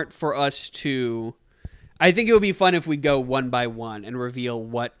smart for us to. I think it would be fun if we go one by one and reveal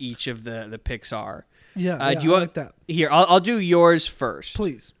what each of the picks are. Yeah, do you want like that? Here, I'll do yours first.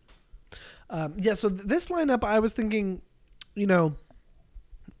 Please. So this lineup, I was thinking,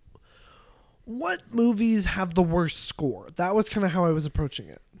 what movies have the worst score? That was kind of how I was approaching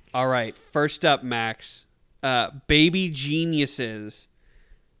it. All right. First up, Max. Baby Geniuses.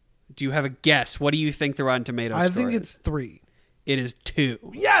 Do you have a guess? What do you think the Rotten Tomatoes score I think is? it's 3. It is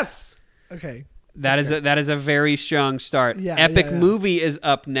 2. Yes. Okay. That is a very strong start. Yeah, Epic yeah. Movie is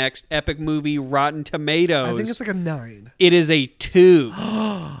up next. Epic Movie Rotten Tomatoes. I think it's like a 9. It is a 2.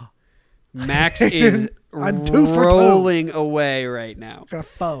 Max is I'm 2 for 2. rolling away right now. Got a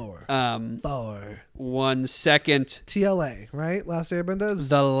 4. 4. 1 second. TLA, right? Last Airbender.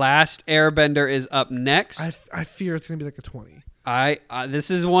 The Last Airbender is up next. I fear it's gonna be like a 20. This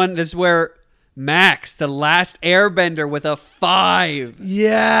is where Max, The Last Airbender, with a 5.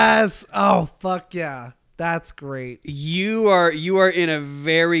 Yes. Oh fuck yeah. That's great. You are in a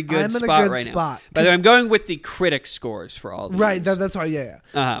very good I'm in a spot good right spot. now. By the way, I'm going with the critic scores for all these. Right. That's why. Yeah.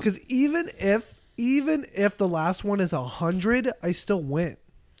 Uh-huh. Because even if the last one is 100, I still win.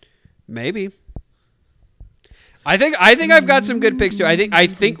 Maybe. I think I've got some good picks too. I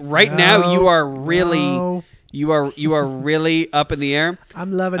think right now you are really you are really up in the air.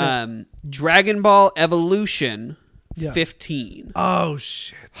 I'm loving it. Dragon Ball Evolution, Yeah. 15. Oh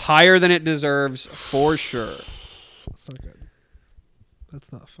shit. Higher than it deserves for sure. That's not good.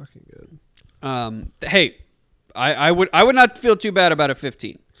 That's not fucking good. Hey, I would not feel too bad about a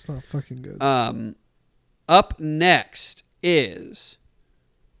 15. It's not fucking good. Up next is,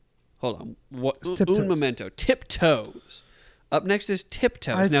 hold on, It's Tiptoes. Un momento, Tiptoes. Up next is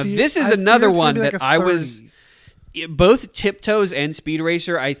Tiptoes. Now I this is fear another it's gonna one be like that a I was 30. both Tiptoes and Speed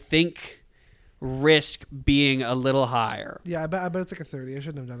Racer. I think risk being a little higher. Yeah, I bet it's like a 30. I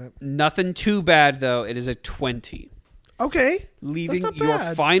shouldn't have done it. Nothing too bad though. It is a 20, Okay. leaving That's not your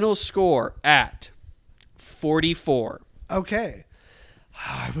bad. final score at 44. Okay.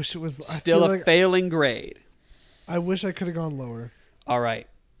 I wish it was Still a failing grade. I wish I could have gone lower. All right.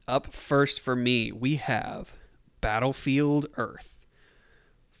 Up first for me, we have Battlefield Earth.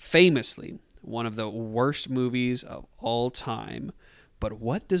 Famously, one of the worst movies of all time. But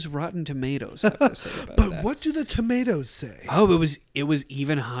what does Rotten Tomatoes have to say about But that? what do the tomatoes say? Oh, it was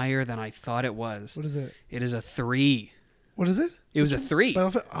even higher than I thought it was. What is it? It is a 3. What is it? It was a 3.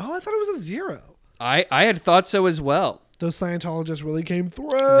 Battlefield. Oh, I thought it was a 0. I had thought so as well. Those Scientologists really came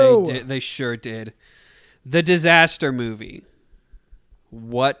through. They did. They sure did. The Disaster Movie.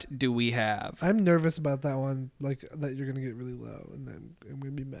 What do we have? I'm nervous about that one. Like that you're gonna get really low, and then I'm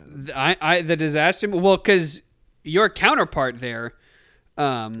gonna be mad. The Disaster. Well, because your counterpart there.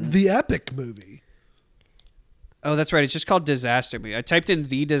 The Epic Movie. Oh, that's right. It's just called Disaster Movie. I typed in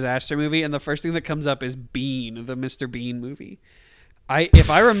The Disaster Movie, and the first thing that comes up is Bean, the Mr. Bean movie. If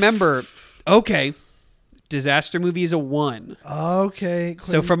I remember, okay, Disaster Movie is a 1. Okay. So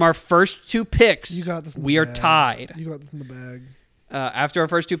Clinton, from our first 2 picks, you got this. In the we are bag. tied. You got this in the bag. After our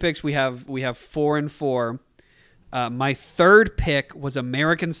first 2 picks, we have 4 and 4. My third pick was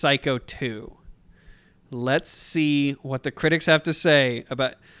American Psycho 2. Let's see what the critics have to say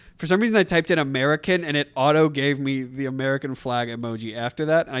about. For some reason, I typed in American, and it auto gave me the American flag emoji after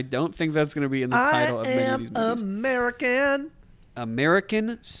that. And I don't think that's going to be in the title of many of these movies. American.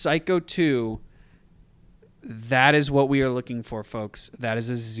 American Psycho 2. That is what we are looking for, folks. That is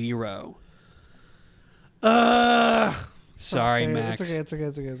a 0. Sorry, okay, Max. It's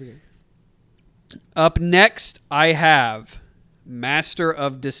okay. Up next, I have Master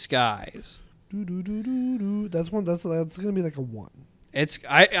of Disguise. That's one. That's gonna be like a 1. It's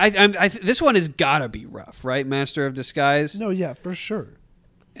this one has got to be rough, right? Master of Disguise. No, yeah, for sure.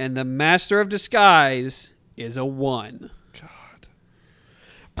 And the Master of Disguise is a 1. God,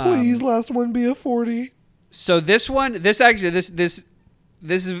 Please, last one be a 40. So this is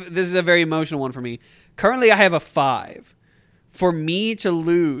a very emotional one for me. Currently, I have a 5. For me to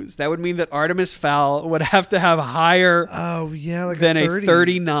lose, that would mean that Artemis Fowl would have to have higher Oh, yeah, like than a a 30.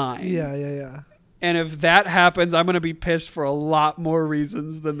 39. Yeah. And if that happens, I'm going to be pissed for a lot more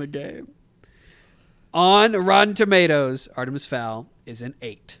reasons than the game. On Rotten Tomatoes, Artemis Fowl is an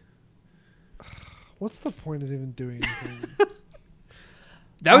 8. What's the point of even doing anything?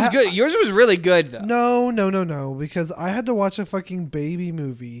 That was good. Yours was really good, though. No, because I had to watch a fucking baby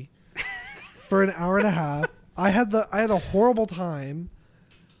movie for an hour and a half. I had a horrible time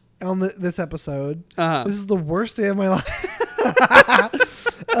on this episode. Uh-huh. This is the worst day of my life.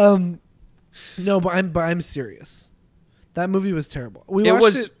 No, but I'm serious. That movie was terrible. It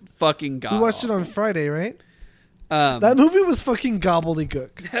was fucking god. We watched it on Friday, right? That That movie was fucking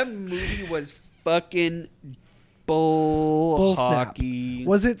gobbledygook. movie was fucking bull snap. hockey.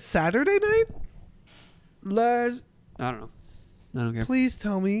 Was it Saturday night? I don't know. I don't care. Please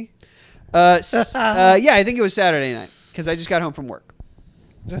tell me. Yeah, I think it was Saturday night because I just got home from work.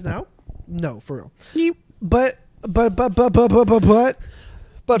 Just now? No, for real. Yep. But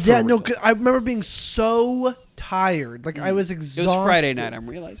But yeah, no. 'Cause I remember being so tired. Like I was It exhausted. was Friday night. I'm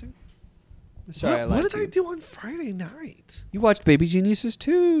realizing. Sorry, What did to I you. do on Friday night? You watched Baby Geniuses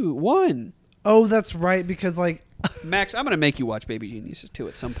 2. 1. Oh, that's right. Because like, Max, I'm gonna make you watch Baby Geniuses 2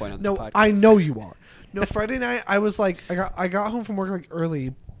 at some point on the no, podcast. I know you are. No, Friday night I was like, I got home from work like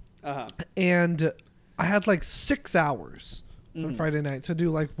early, Uh-huh. and I had like 6 hours on Friday night to do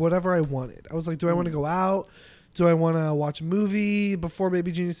like whatever I wanted. I was like, do I want to go out? Do I want to watch a movie before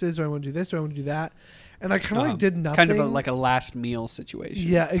Baby Geniuses? Do I want to do this? Do I want to do that? And I kind of like did nothing. Kind of like a last meal situation.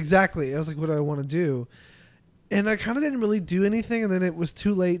 Yeah, exactly. I was like, what do I want to do? And I kind of didn't really do anything. And then it was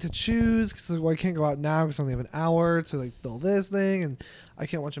too late to choose because like, well, I can't go out now because I only have an hour to like fill this thing. And I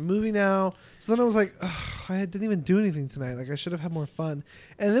can't watch a movie now. So then I was like, ugh, I didn't even do anything tonight. Like I should have had more fun.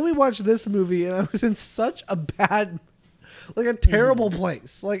 And then we watched this movie and I was in such a bad, like a terrible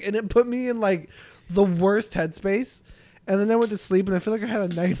place. Like, and it put me in like the worst headspace. And then I went to sleep and I feel like I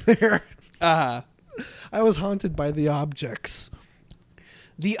had a nightmare. Uh-huh. I was haunted by the objects.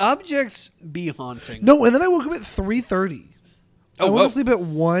 The objects be haunting. No, and then I woke up at 3:30. Oh, I went whoa. to sleep at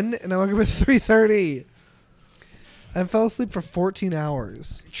 1 and I woke up at 3:30. I fell asleep for 14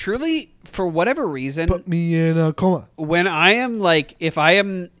 hours. Truly, for whatever reason, Put me in a coma. when I am like, if I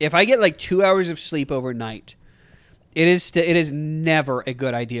get like 2 hours of sleep overnight, it is never a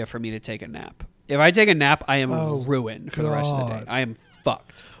good idea for me to take a nap. If I take a nap, I am ruined for the rest of the day. God. I am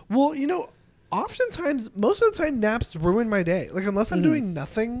fucked. Well, you know, oftentimes, most of the time, naps ruin my day. Like, unless I'm doing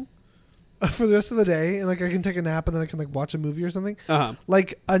nothing for the rest of the day, and like I can take a nap and then I can like watch a movie or something. Uh-huh.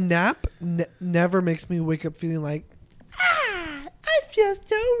 Like a nap never makes me wake up feeling like, I feel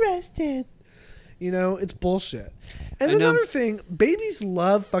so rested. You know, it's bullshit. And I know. another thing, babies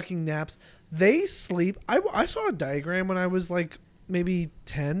love fucking naps. They sleep. I saw a diagram when I was like maybe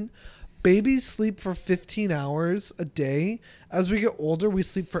 10. Babies sleep for 15 hours a day. As we get older, we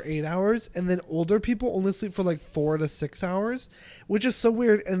sleep for 8 hours. And then older people only sleep for like 4 to 6 hours, which is so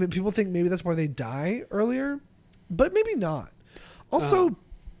weird. And then people think maybe that's why they die earlier, but maybe not. Also,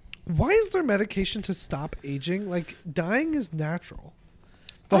 why is there medication to stop aging? Like, dying is natural.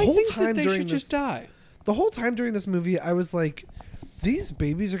 I think that they should just die. The whole time during this movie, I was like, these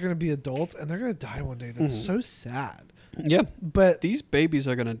babies are going to be adults and they're going to die one day. That's so sad. Yeah. But These babies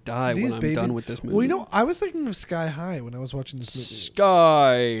are gonna die when I'm done with this movie. Well, you know, I was thinking of Sky High when I was watching this movie.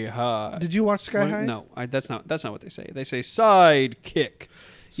 Sky High. Did you watch Sky High? No, that's not what they say. They say sidekick.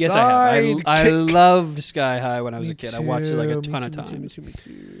 Yes, I have. I Sidekick. loved Sky High when I was Me a kid. I watched it like a too, ton me of too, me times. too, me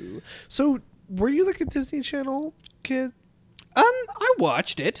too. So, were you like a Disney Channel kid? I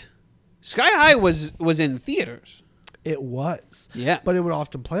watched it. Sky High was in theaters. It was. Yeah. But it would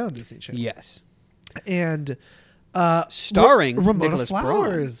often play on Disney Channel. Yes. And Starring Ramona Nicholas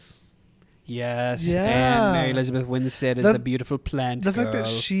Flowers. Yes. Yeah. And Mary Elizabeth Winstead is the beautiful plant The girl. fact that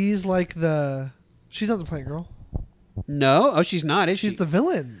she's like she's not the plant girl. No? Oh, she's not, is she? She's the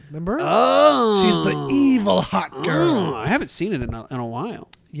villain, remember? Oh. She's the evil hot girl. Oh, I haven't seen it in a while.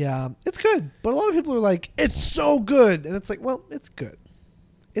 Yeah, it's good. But a lot of people are like, it's so good. And it's like, well, it's good.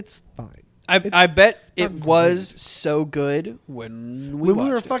 It's fine. I bet it not was so good when we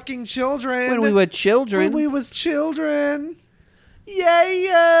were watched it. fucking children. When we were children. When we was children.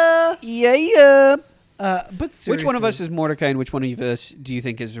 Yeah. Yeah. But seriously. Which one of us is Mordecai and which one of us do you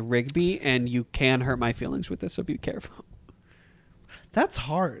think is Rigby? And you can hurt my feelings with this, so be careful. That's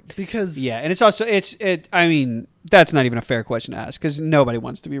hard because Yeah, and it's also I mean, that's not even a fair question to ask because nobody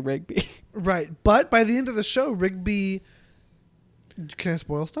wants to be Rigby. right. But by the end of the show, Rigby Can I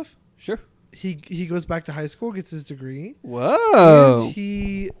spoil stuff? Sure. He goes back to high school, gets his degree. Whoa. And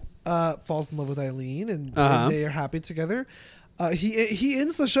he falls in love with Eileen, and they are happy together. He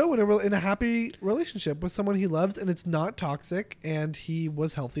ends the show in a happy relationship with someone he loves, and it's not toxic, and he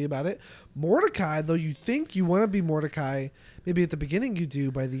was healthy about it. Mordecai, though, you think you want to be Mordecai, maybe at the beginning you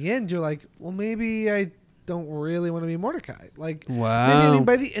do. By the end, you're like, well, maybe I don't really want to be Mordecai. Like, wow. maybe,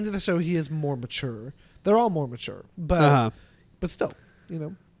 by the end of the show, he is more mature. They're all more mature, but still,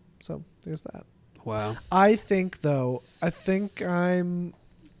 So there's that. Wow. I think I'm.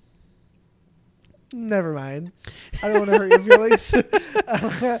 Never mind. I don't want to hurt your feelings. It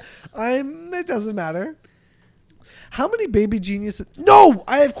doesn't matter. How many baby geniuses? No,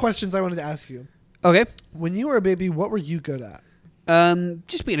 I have questions I wanted to ask you. Okay. When you were a baby, what were you good at?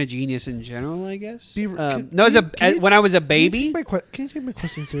 Just being a genius in general, I guess. When I was a baby. Can you take my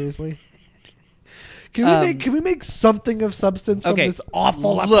question seriously? Can we make something of substance from this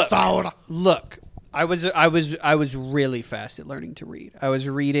awful episode? Look, I was really fast at learning to read. I was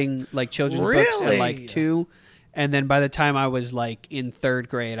reading like children's books at like 2, and then by the time I was like in 3rd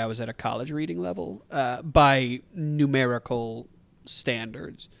grade, I was at a college reading level by numerical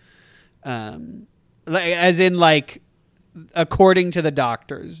standards, as in like according to the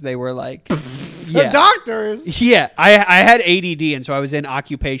doctors, they were like. The doctors. Yeah, I had ADD, and so I was in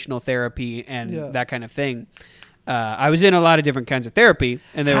occupational therapy and that kind of thing. I was in a lot of different kinds of therapy,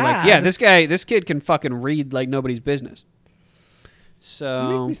 and they were like, "Yeah, this kid can fucking read like nobody's business." So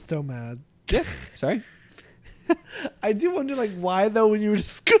you make me so mad. Yeah, sorry. I do wonder, like, why though? When you were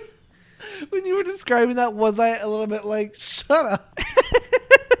describing that, was I a little bit like, "Shut up"?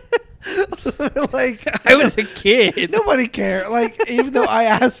 Like I was a kid. Nobody cared. Like, even though I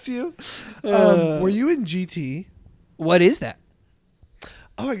asked you, were you in GT? What is that?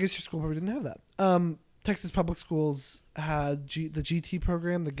 Oh, I guess your school probably didn't have that. Texas Public Schools had the GT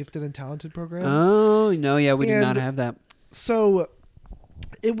program, the Gifted and Talented program. Oh no, yeah, we did not have that. So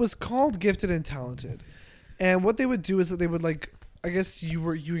it was called Gifted and Talented, and what they would do is that they would like. I guess you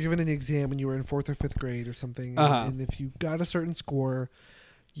were given an exam when you were in 4th or 5th grade or something, and if you got a certain score,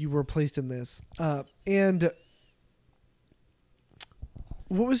 you were placed in this. And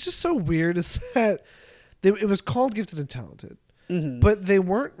what was just so weird is that it was called Gifted and Talented, but they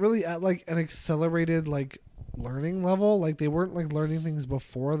weren't really at like an accelerated like learning level. Like they weren't like learning things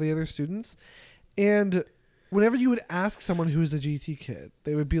before the other students. And whenever you would ask someone who's a GT kid,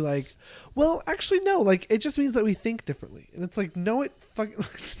 they would be like, well, actually, no, like it just means that we think differently. And it's like, no, it fucking,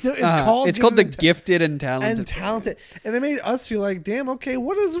 no, it's called the Gifted and Talented. And it made us feel like, damn, okay,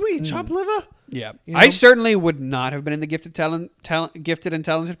 what is we? Chop liver? Yeah. You know? I certainly would not have been in the Gifted and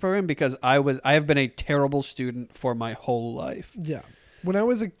Talented program because I have been a terrible student for my whole life. Yeah. When I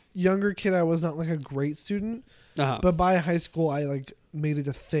was a younger kid, I was not like a great student, but by high school, I like made it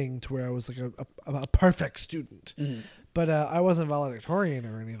a thing to where I was like a perfect student. But I wasn't valedictorian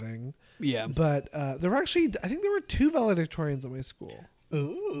or anything. Yeah. But there were actually, I think there were 2 valedictorians at my school.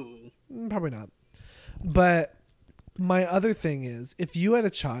 Ooh. Probably not. But my other thing is, if you had a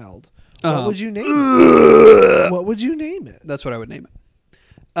child, what would you name it? What would you name it? That's what I would name it.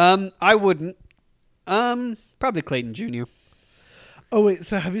 I wouldn't. Probably Clayton Jr. Oh wait,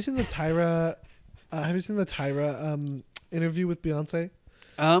 so have you seen the Tyra? Interview with Beyonce?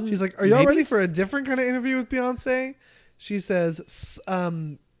 She's like, "Are y'all ready for a different kind of interview with Beyonce?" She says,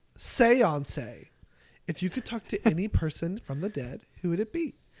 "Seance. If you could talk to any person from the dead, who would it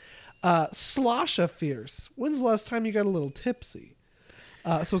be?" Slosha Fierce. When's the last time you got a little tipsy?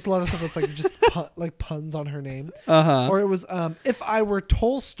 So it's a lot of stuff that's like just like puns on her name. Or it was, if I were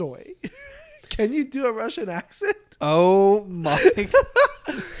Tolstoy. Can you do a Russian accent? Oh my God.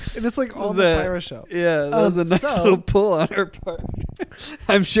 And it's like on the Tyra show. Yeah, that was a nice little pull on her part.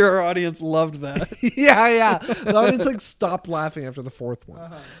 I'm sure our audience loved that. yeah. The audience like stopped laughing after the 4th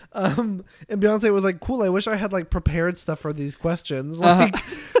one. And Beyonce was like, cool, I wish I had like prepared stuff for these questions. Like,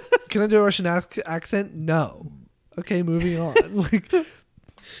 can I do a Russian accent? No. Okay, moving on. Like,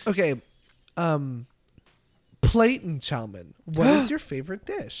 okay. Clayton Chalman, what is your favorite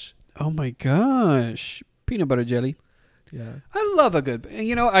dish? Oh my gosh. Peanut butter jelly. Yeah. I love a good,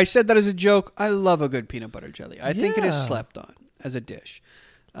 I said that as a joke. I love a good peanut butter jelly. I think it is slept on as a dish.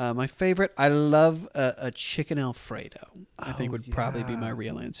 My favorite, I love a chicken Alfredo. I think would probably be my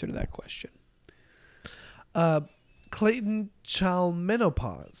real answer to that question. Clayton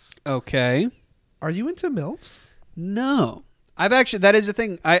Chalmenopause. Okay. Are you into MILFs? No. That is the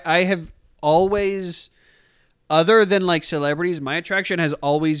thing. I have always, other than like celebrities, my attraction has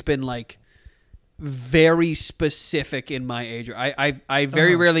always been like very specific in my age. I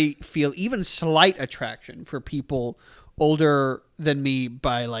very rarely feel even slight attraction for people older than me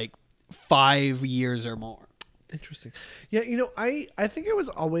by like 5 years or more. Interesting. Yeah, I think I was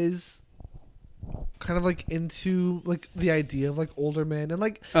always kind of like into like the idea of like older men and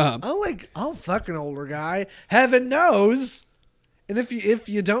like I'll fuck an older guy. Heaven knows. And if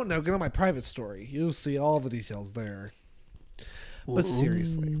you don't know, go to my private story. You'll see all the details there. But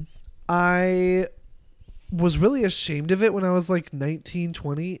seriously, I was really ashamed of it when I was like 19,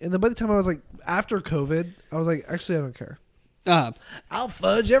 20. And then by the time I was like after COVID, I was like, actually, I don't care. I'll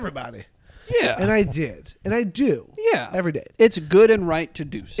fudge everybody. Yeah. And I did. And I do. Yeah. Every day. It's good and right to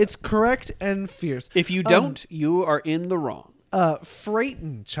do so. It's correct and fierce. If you don't, you are in the wrong.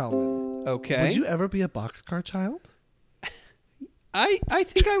 Freyton Chalman. Okay. Would you ever be a boxcar child? I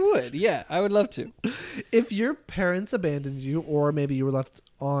think I would. Yeah, I would love to. If your parents abandoned you, or maybe you were left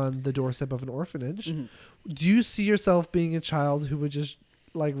on the doorstep of an orphanage, do you see yourself being a child who would just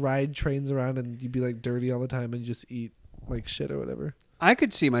like ride trains around and you'd be like dirty all the time and just eat like shit or whatever? I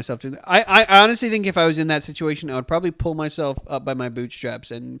could see myself doing that. I honestly think if I was in that situation, I would probably pull myself up by my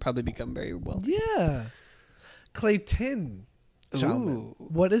bootstraps and probably become very wealthy. Yeah. Clayton Chalman. Ooh.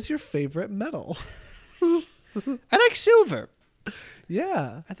 What is your favorite metal? I like silver.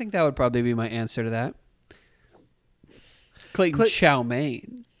 Yeah. I think that would probably be my answer to that. Clayton Chow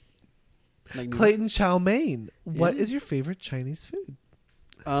Mein. Clayton Chalman. What Yeah. is your favorite Chinese food?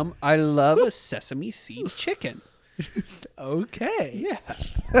 I love a sesame seed chicken. Okay. Yeah.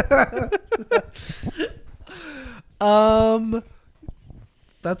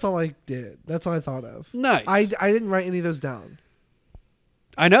 That's all I did. That's all I thought of. Nice. I didn't write any of those down.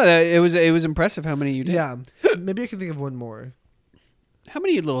 I know that it was impressive how many you did. Yeah. Maybe I can think of one more. How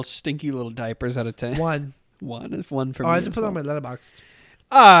many little stinky little diapers out of 10? One. One. If one for Oh, me. I have to as put it on well. my letterbox.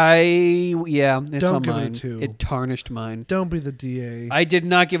 It's Don't on give it a mine. 2. It tarnished mine. Don't be the DA. I did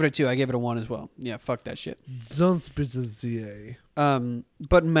not give it a 2. I gave it a 1 as well. Yeah, fuck that shit. Don't be the DA.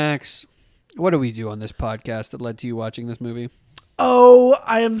 But Max, what do we do on this podcast that led to you watching this movie? Oh,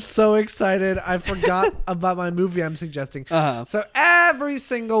 I am so excited. I forgot about my movie I'm suggesting. Uh-huh. So every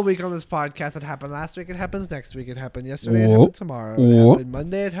single week on this podcast, it happened last week, it happens next week, it happened yesterday, it Whoa. happened tomorrow, it Whoa. happened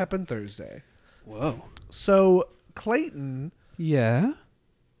Monday, it happened Thursday. Whoa. So Clayton, Yeah.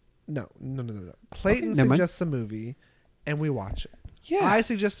 no. Clayton never mind. suggests a movie, and we watch it. Yeah. I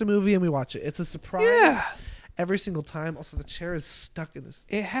suggest a movie, and we watch it. It's a surprise. Yeah. Every single time. Also, the chair is stuck in this.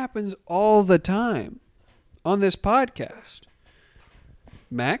 It happens all the time on this podcast.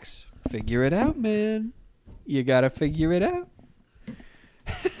 Max, figure it out, man. You got to figure it out.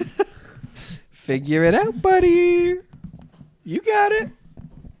 Figure it out, buddy. You got it.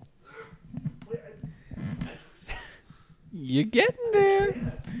 You're getting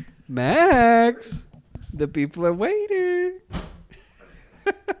there. Max, the people are waiting.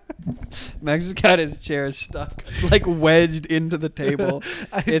 Max has got his chair stuck, like wedged into the table.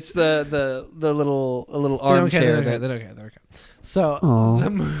 It's the little armchair. They don't care. So Aw. the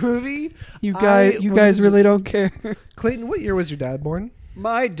movie. You guys really don't care. Clayton, what year was your dad born?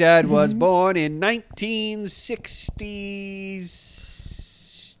 My dad was born in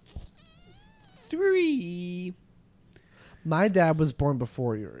 1963. My dad was born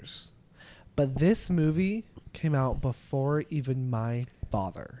before yours, but this movie came out before even my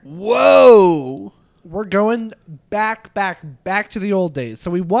father. Whoa! We're going back to the old days. So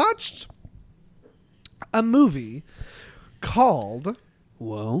we watched a movie called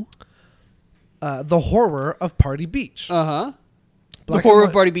Whoa. The Horror of Party Beach. Uh-huh. The Black Horror and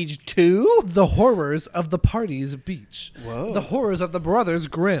of Party Beach 2? The Horrors of the Party's Beach. Whoa. The Horrors of the Brothers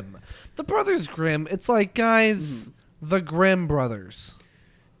Grimm. The Brothers Grimm, it's like, guys, the Grimm brothers.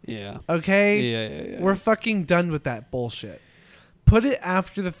 Yeah. Okay? Yeah. We're fucking done with that bullshit. Put it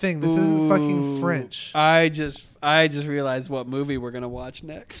after the thing. This isn't fucking French. I just realized what movie we're going to watch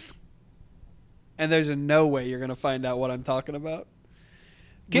next. And there's no way you're going to find out what I'm talking about.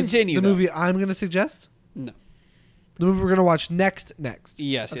 Continue. The though. movie I'm going to suggest? No. The movie we're going to watch next.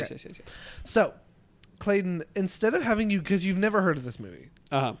 Yes, Okay. yes. So, Clayton, instead of having you, because you've never heard of this movie.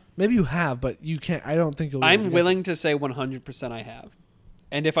 Uh-huh. Maybe you have, but you can't. I don't think you'll. be able to I'm guess willing to say 100% I have.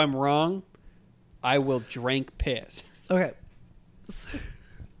 And if I'm wrong, I will drink piss. it. Okay.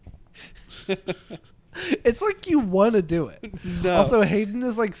 It's like you want to do it. No. Also, Hayden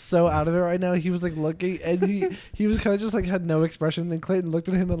is like so out of it right now. He was like looking, and he was kind of just like had no expression. Then Clayton looked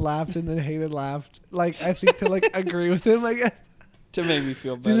at him and laughed, and then Hayden laughed. Like I think to like agree with him. I guess. To make me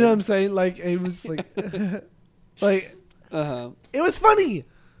feel Do better. you know what I'm saying? Like it was like, like Uh-huh. it was funny.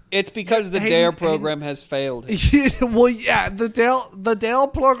 It's because the DARE program has failed him. Well, yeah, the Dale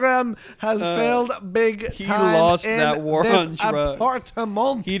program has failed big He time. lost in that war this on drugs.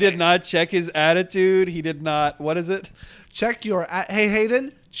 apartment. He did not check his attitude. He did not. What is it? Check your hey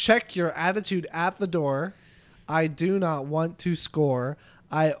Hayden. Check your attitude at the door. I do not want to score.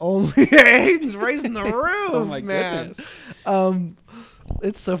 I only Hayden's raising the roof. Oh my man. goodness.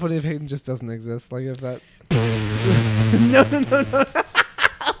 It's so funny if Hayden just doesn't exist. Like if that. No.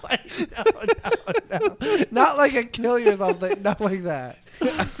 No. Not like a kill yourself thing. Not like that.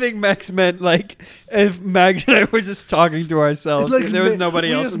 I think Max meant like if Max and I were just talking to ourselves. Like, there was nobody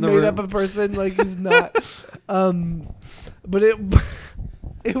we else just in the made room. up a person like who's not. But it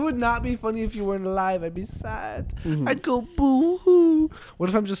would not be funny if you weren't alive. I'd be sad. Mm-hmm. I'd go boo hoo. What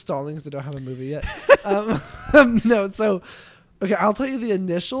if I'm just stalling because I don't have a movie yet? No. So okay, I'll tell you the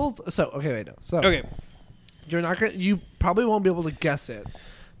initials. So okay, wait no. So Okay. you're not gonna. You probably won't be able to guess it.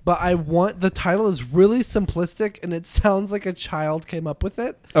 But the title is really simplistic and it sounds like a child came up with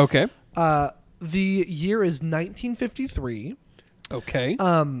it. Okay. The year is 1953. Okay.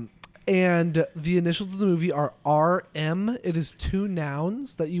 And the initials of the movie are RM. It is two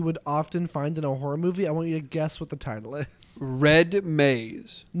nouns that you would often find in a horror movie. I want you to guess what the title is. Red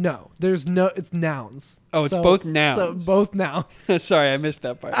Maze. No, it's nouns. Oh, it's both nouns. So both nouns. Sorry, I missed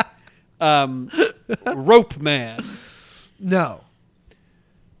that part. Rope Man. No.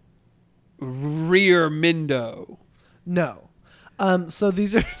 Rear Mindo. No. So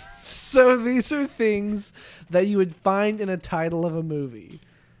these are things that you would find in a title of a movie.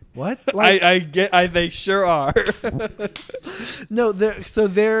 What? They sure are. No,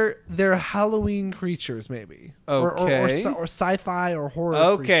 they're Halloween creatures, maybe. Okay. Or sci-fi or horror.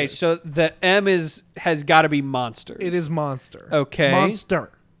 Okay, creatures. so the M has got to be monsters. It is monster. Okay.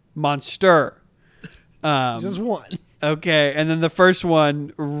 Monster. Just Just one. Okay, and then the first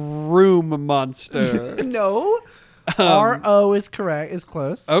one, Room Monster. No. RO is correct. Is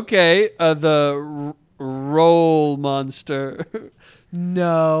close. Okay, the Roll Monster.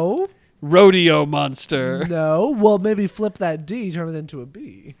 No. Rodeo Monster. No. Well, maybe flip that D, turn it into a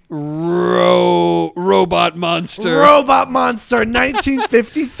B. Robot Monster. Robot Monster,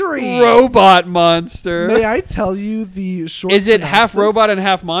 1953. Robot Monster. May I tell you the short Is it half synopsis? robot and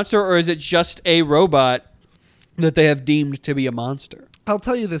half monster, or is it just a robot that they have deemed to be a monster? I'll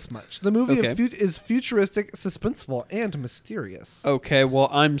tell you this much. The movie Okay. is futuristic, suspenseful, and mysterious. Okay, well,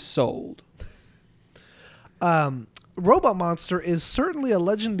 I'm sold. Robot Monster is certainly a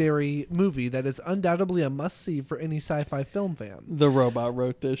legendary movie that is undoubtedly a must-see for any sci-fi film fan. The robot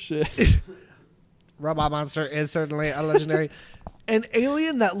wrote this shit. Robot Monster is certainly a legendary... An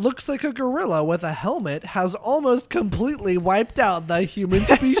alien that looks like a gorilla with a helmet has almost completely wiped out the human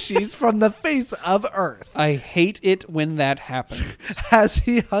species from the face of Earth. I hate it when that happens. As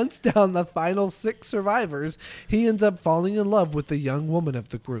he hunts down the final 6 survivors, he ends up falling in love with the young woman of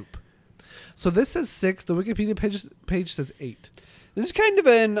the group. So this says 6. The Wikipedia page says 8. This is kind of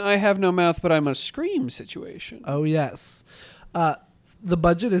an I have no mouth, but I must scream situation. Oh, yes. The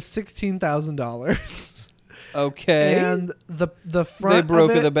budget is $16,000. Okay. And the front they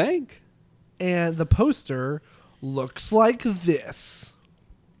broke of it, the bank. and the poster looks like this.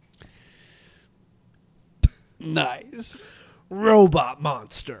 Nice. Robot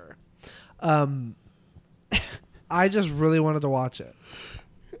Monster. I just really wanted to watch it.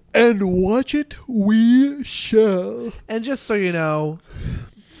 And watch it we shall. And just so you know,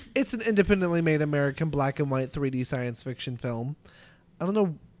 it's an independently made American black and white 3D science fiction film. I don't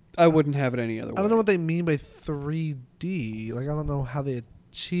know. I wouldn't have it any other way. I don't know what they mean by 3D. Like, I don't know how they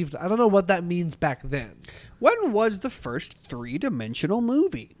achieved. I don't know what that means back then. When was the first 3-dimensional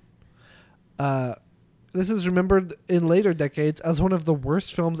movie? This is remembered in later decades as one of the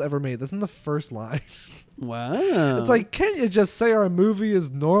worst films ever made. This is the first line. Wow. It's like, can't you just say our movie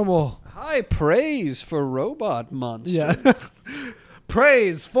is normal? high praise for Robot Monster. Yeah.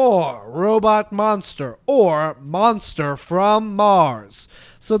 Praise for Robot Monster or Monster from Mars.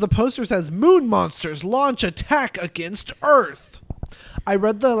 So the poster says moon monsters launch attack against Earth. I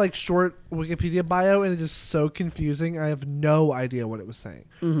read the short Wikipedia bio and it's just so confusing. I have no idea what it was saying.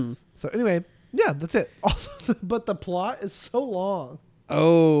 Mm-hmm. So anyway, yeah, that's it. Also, but the plot is so long.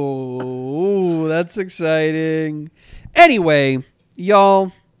 Oh, that's exciting. Anyway,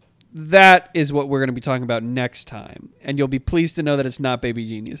 y'all, that is what we're going to be talking about next time. And you'll be pleased to know that it's not Baby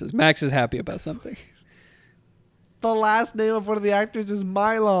Geniuses. Max is happy about something. The last name of one of the actors is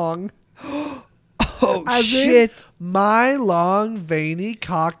Mylong. Oh, As shit. in, my long veiny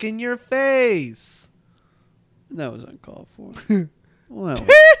cock in your face. That was uncalled for. Well,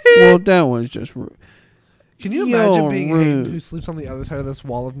 that was just rude. Can you You're imagine being Hayden rude. who sleeps on the other side of this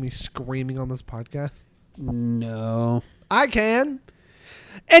wall of me screaming on this podcast? No. I can.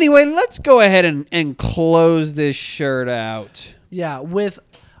 Anyway, let's go ahead and close this shirt out. Yeah, with,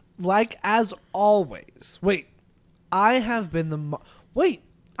 like, as always. Wait, I have been the... Wait,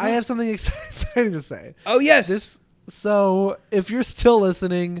 I have something exciting to say. Oh, yes. So, if you're still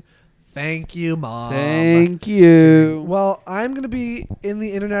listening, thank you, Mom. Thank you. Well, I'm going to be in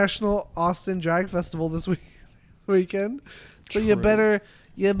the International Austin Drag Festival this weekend. So you True. better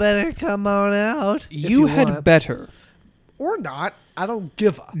come on out. if You had want. better Or not. I don't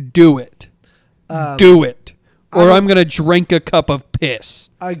give a. do it. Do it. Or I'm going to drink a cup of piss.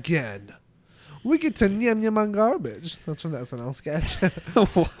 Again. We get to Nyam Nyam on Garbage. That's from the SNL sketch. All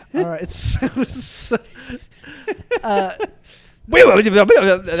right. That's from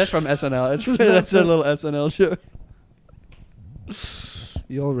SNL. That's a little SNL show.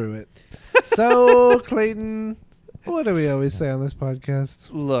 You'll rue it. So, Clayton, what do we always say on this podcast?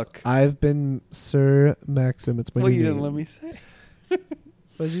 Look. I've been Sir Maxim. It's my Well, new you didn't name. let me say.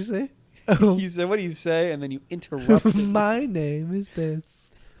 What did you say? Oh. You said, what do you say? And then you interrupted. My name is this.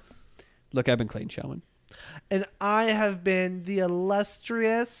 Look, I've been Clayton Shellman. And I have been the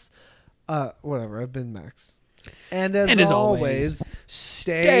illustrious, whatever, I've been Max. And as always,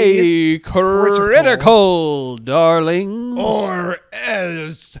 stay critical, darling. or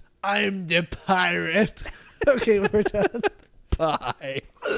else I'm the pirate. Okay, we're done. Bye.